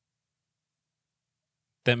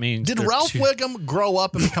That means Did they're Ralph too- Wiggum grow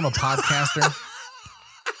up and become a podcaster?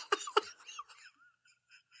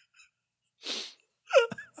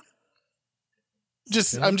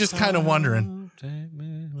 I'm just kind of wondering.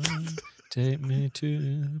 Take me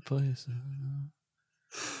to places.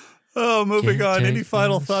 oh, moving Can't on. Any take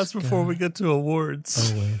final the thoughts before sky we get to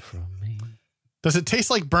awards? away from me. Does it taste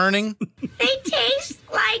like burning? They taste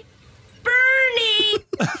like Bernie.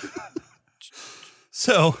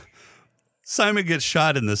 So Simon gets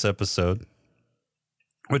shot in this episode,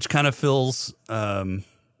 which kind of fills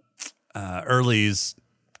Early's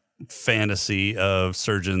fantasy of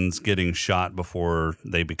surgeons getting shot before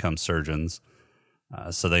they become surgeons,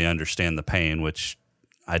 so they understand the pain. Which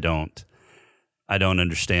I don't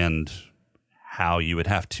understand how you would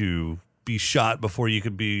have to be shot before you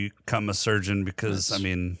could become a surgeon. Because I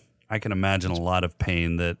mean, I can imagine a lot of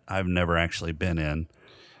pain that I've never actually been in.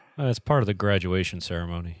 It's part of the graduation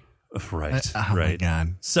ceremony. Right, Oh my right.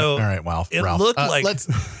 God. So all right, Ralph. it Ralph. looked like let's.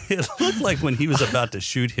 it looked like when he was about to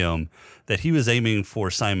shoot him that he was aiming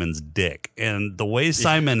for Simon's dick, and the way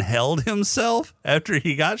Simon held himself after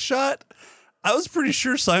he got shot, I was pretty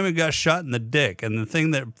sure Simon got shot in the dick. And the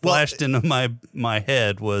thing that flashed into my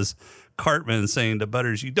head was Cartman saying to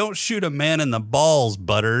Butters, "You don't shoot a man in the balls,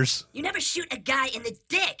 Butters." You never shoot a guy in the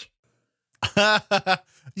dick.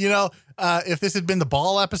 You know, if this had been the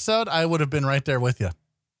ball episode, I would have been right there with you.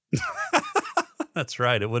 That's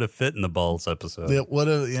right. It would have fit in the balls episode. It would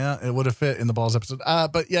have, it would have fit in the balls episode.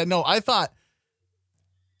 But yeah, no, I thought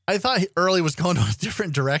Early was going to a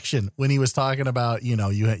different direction when he was talking about,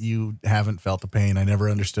 you haven't felt the pain. I never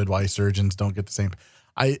understood why surgeons don't get the same.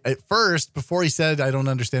 At first, before he said, I don't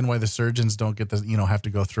understand why the surgeons don't get the, have to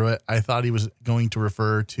go through it. I thought he was going to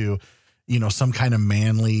refer to, some kind of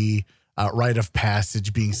manly rite of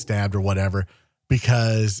passage, being stabbed or whatever,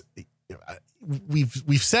 because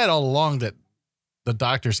we've said all along that the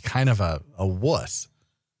doctor's kind of a wuss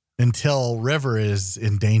until River is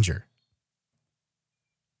in danger.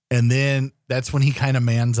 And then that's when he kind of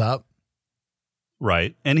mans up.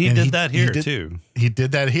 Right. And he did that here too. He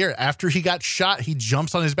did that here. After he got shot, he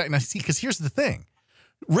jumps on his back. Now, see, because here's the thing.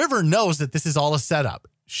 River knows that this is all a setup.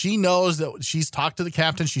 She knows that she's talked to the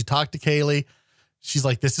captain. She's talked to Kaylee. She's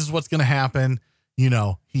like, this is what's going to happen.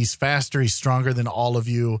 He's faster. He's stronger than all of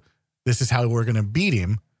you. This is how we're going to beat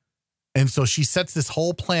him. And so she sets this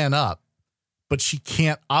whole plan up, but she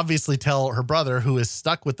can't obviously tell her brother, who is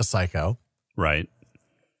stuck with the psycho. Right.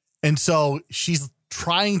 And so she's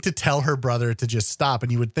trying to tell her brother to just stop.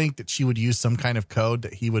 And you would think that she would use some kind of code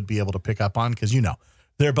that he would be able to pick up on, because,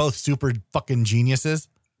 they're both super fucking geniuses.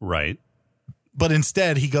 Right. But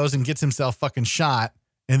instead, he goes and gets himself fucking shot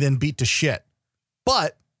and then beat to shit.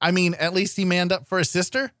 But, I mean, at least he manned up for his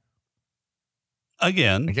sister.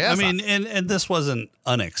 Again, I guess and this wasn't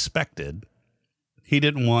unexpected. He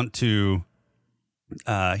didn't want to.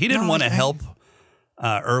 He didn't want to help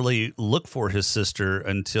Early look for his sister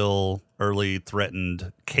until Early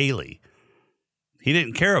threatened Kaylee. He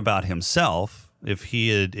didn't care about himself. If he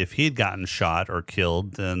had gotten shot or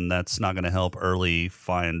killed, then that's not going to help Early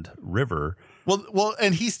find River. Well,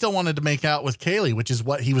 and he still wanted to make out with Kaylee, which is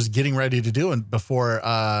what he was getting ready to do, and before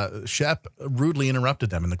Shep rudely interrupted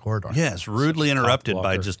them in the corridor. Yes, rudely interrupted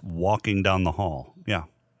by Walker. just walking down the hall. Yeah.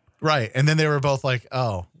 Right. And then they were both like,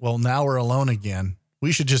 oh, well, now we're alone again.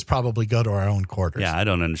 We should just probably go to our own quarters. Yeah, I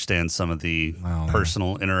don't understand some of the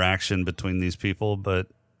personal interaction between these people, but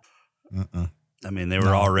I mean, they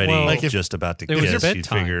were already just about to it was kiss. their You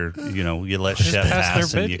bedtime. figure, you let It was Shep past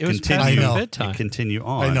pass their and bed- you it was past continue. their bedtime. You continue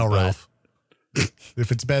on. I know, but- Ralph.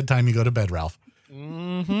 If it's bedtime, you go to bed, Ralph.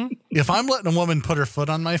 Mm-hmm. If I'm letting a woman put her foot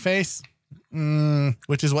on my face,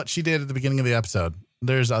 which is what she did at the beginning of the episode,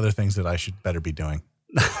 there's other things that I should better be doing.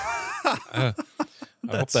 I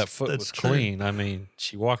hope that foot that's was true. clean. I mean,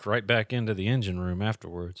 she walked right back into the engine room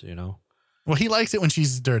afterwards, Well, he likes it when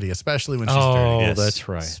she's dirty, especially when she's Oh, dirty. Yes, that's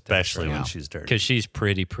right. Especially when Yeah. she's dirty. Because she's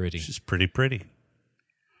pretty. She's pretty pretty.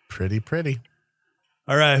 Pretty.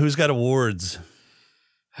 All right, who's got awards?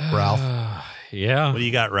 Ralph. Yeah. What do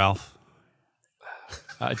you got, Ralph?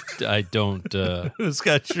 I don't Who's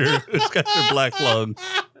got your black lung?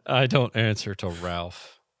 I don't answer to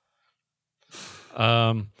Ralph.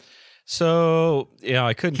 So,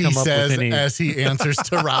 I couldn't He come up says with any. as he answers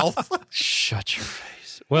to Ralph. Shut your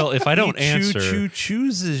face. Well, if I don't answer, Choo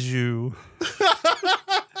chooses you. if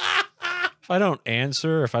I don't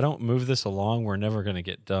answer, if I don't move this along, we're never going to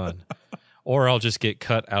get done. Or I'll just get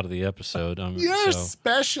cut out of the episode. You're so,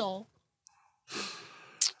 special.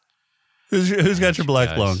 Who's got your black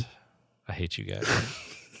guys. lung? I hate you guys.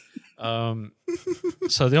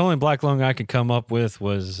 So the only black lung I could come up with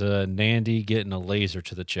was Nandy getting a laser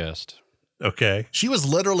to the chest. Okay. She was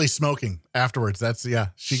literally smoking afterwards.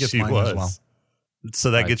 She gets mine as well.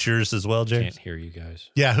 So that gets yours as well, James? Can't hear you guys.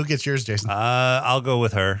 Yeah, who gets yours, Jason? I'll go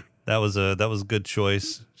with her. That was a good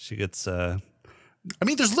choice. She gets I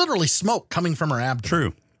mean, there's literally smoke coming from her abdomen.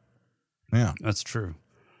 true. Yeah. That's true.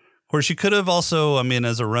 Of course, she could have also,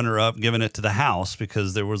 as a runner-up, given it to the house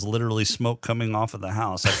because there was literally smoke coming off of the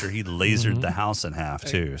house after he lasered the house in half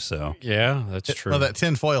too. So Yeah, that's true. Well, that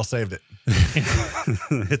tin foil saved it.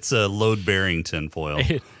 it's a load-bearing tinfoil.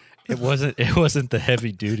 It wasn't the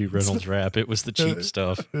heavy duty Reynolds wrap. It was the cheap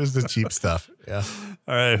stuff. It was the cheap stuff. Yeah.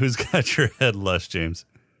 All right, who's got your head lush, James?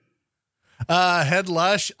 Head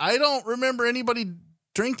lush. I don't remember anybody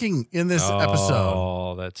drinking in this episode.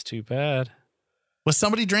 Oh, that's too bad. Was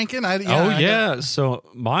somebody drinking? So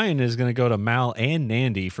mine is going to go to Mal and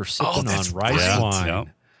Nandy for sipping on rice right. wine. Yep.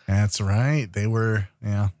 That's right. They were.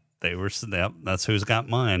 Yeah. They were. Yep, that's who's got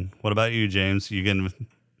mine. What about you, James? You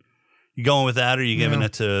going with that, or you giving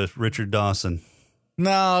it to Richard Dawson?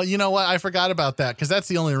 No, you know what? I forgot about that because that's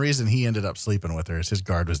the only reason he ended up sleeping with her. Is his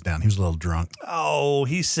guard was down. He was a little drunk. Oh,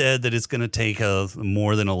 he said that it's going to take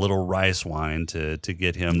more than a little rice wine to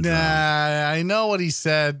get him drunk. I know what he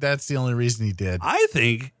said. That's the only reason he did. I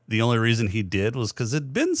think the only reason he did was because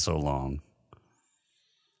it'd been so long.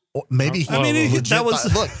 Or maybe he, that was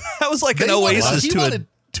look. that was like an They wanted- oasis he to wanted-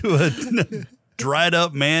 a dried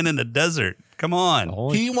up man in a desert. Come on.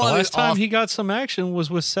 He The wanted last time off- he got some action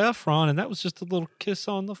was with Saffron, and that was just a little kiss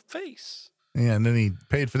on the face. Yeah, and then he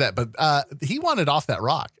paid for that. But he wanted off that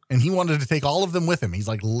rock, and he wanted to take all of them with him. He's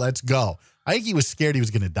like, let's go. I think he was scared he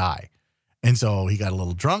was going to die. And so he got a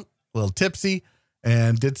little drunk, a little tipsy,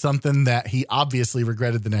 and did something that he obviously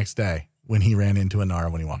regretted the next day when he ran into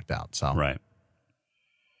Inara when he walked out. So Right.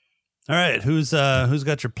 All right. Who's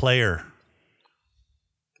got your player?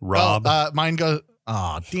 Rob. Mine goes,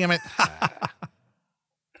 oh, damn it.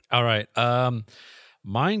 All right.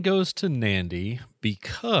 Mine goes to Nandy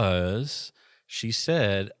because she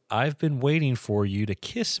said, I've been waiting for you to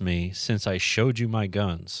kiss me since I showed you my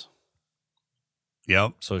guns.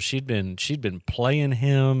 Yep. So she'd been playing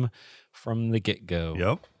him from the get-go.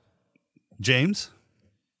 Yep. James?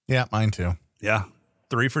 Yeah, mine too. Yeah.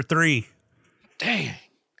 3 for 3. Dang.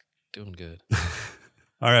 Doing good.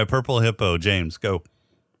 All right. Purple Hippo. James, go.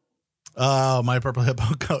 Oh, my purple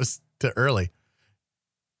hippo goes to Early.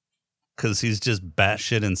 Because he's just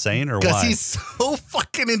batshit insane, or Because why? he's so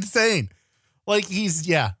fucking insane. Like he's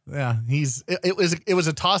it was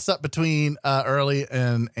a toss up between Early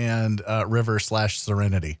and River /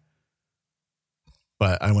 Serenity.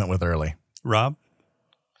 But I went with Early. Rob?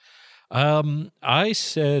 I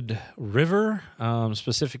said River,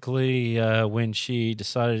 specifically when she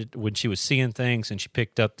was seeing things and she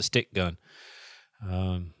picked up the stick gun.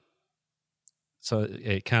 So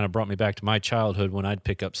it kind of brought me back to my childhood when I'd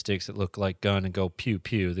pick up sticks that looked like gun and go pew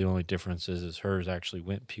pew. The only difference is hers actually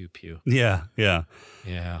went pew pew. Yeah. Yeah.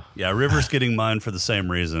 Yeah. River's getting mine for the same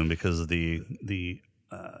reason, because of the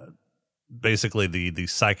basically the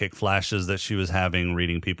psychic flashes that she was having,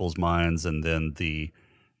 reading people's minds, and then the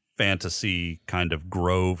fantasy kind of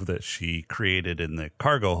grove that she created in the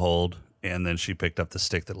cargo hold, and then she picked up the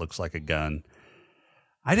stick that looks like a gun.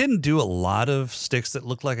 I didn't do a lot of sticks that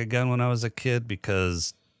looked like a gun when I was a kid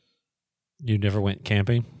because... You never went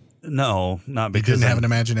camping? No, not You because... didn't have an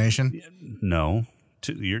imagination? No.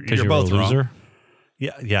 You're Because both were a loser? wrong.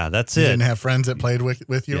 Yeah, that's You it. didn't have friends that played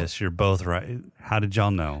with you? Yes, you're both right. How did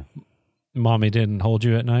y'all know? Mommy didn't hold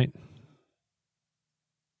you at night?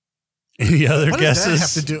 Any other What guesses?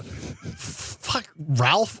 does that have to do? Fuck,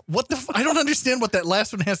 Ralph? What the? I don't understand what that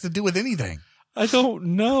last one has to do with anything. I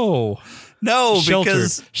don't know. No, Sheltered.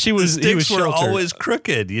 because He the was sticks were sheltered. always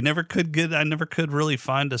crooked. I never could really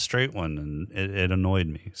find a straight one, and it annoyed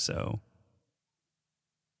me. So,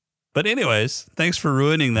 but anyways, thanks for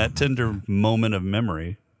ruining that tender moment of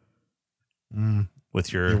memory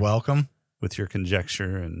with You're your welcome. with your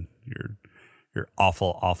conjecture and your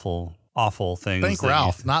awful things. Thank that you-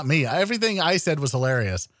 Ralph, not me. Everything I said was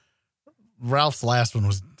hilarious. Ralph's last one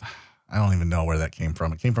was, I don't even know where that came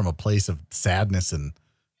from. It came from a place of sadness and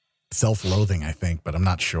self-loathing, I think, but I'm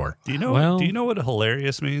not sure. Do you know? Well- do you know what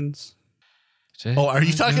hilarious means? Oh, are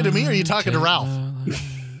you talking to me or are you talking to Ralph?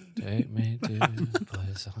 Take me to the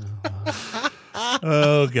place I want.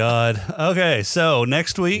 Oh, God. Okay, so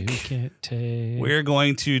next You week, can't take. we're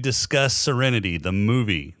going to discuss Serenity, the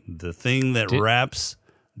movie, the thing that Did- wraps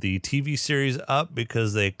the TV series up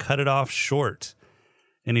because they cut it off short.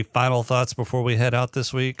 Any final thoughts before we head out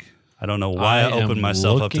this week? I don't know why I I am opened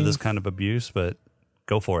myself up to looking- this kind of abuse, but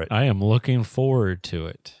go for it. I am looking forward to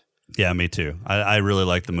it. Yeah, me too. I really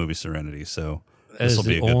like the movie Serenity, so this will As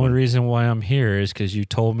be the a good only one. reason why I'm here is because you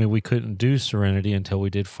told me we couldn't do Serenity until we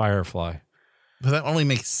did Firefly. But that only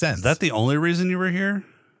makes sense. Is that the only reason you were here?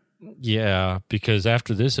 Yeah, because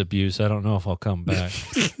after this abuse, I don't know if I'll come back.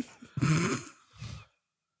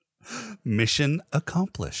 Mission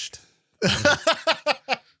accomplished.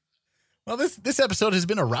 Well, this episode has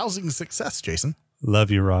been a rousing success, Jason.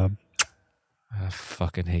 Love you, Rob. I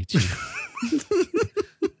fucking hate you.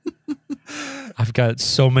 I've got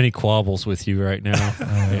so many quabbles with you right now.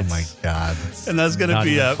 Oh my God. And that's going to Not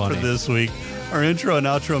be even it funny. for this week. Our intro and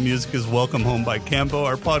outro music is Welcome Home by Campo.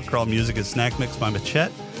 Our Podcrawl music is Snack Mix by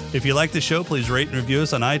Machette. If you like the show, please rate and review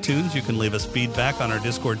us on iTunes. You can leave us feedback on our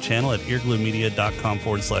Discord channel at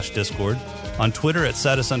eargluemedia.com/Discord. On Twitter at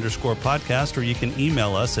 @status_podcast, or you can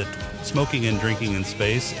email us at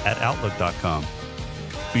smokinganddrinkinginspace@outlook.com.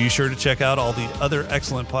 Be sure to check out all the other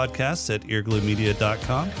excellent podcasts at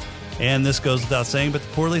eargluemedia.com. And this goes without saying, but the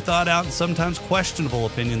poorly thought out and sometimes questionable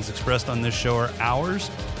opinions expressed on this show are ours,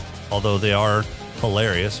 although they are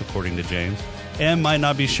hilarious, according to James, and might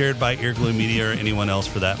not be shared by Earglue Media or anyone else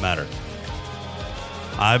for that matter.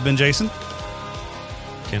 I've been Jason.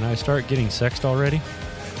 Can I start getting sexed already?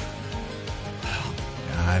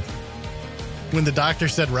 God. When the doctor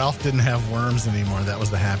said Ralph didn't have worms anymore, that was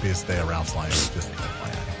the happiest day of Ralph's life. Just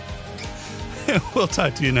FYI. We'll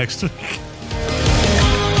talk to you next week.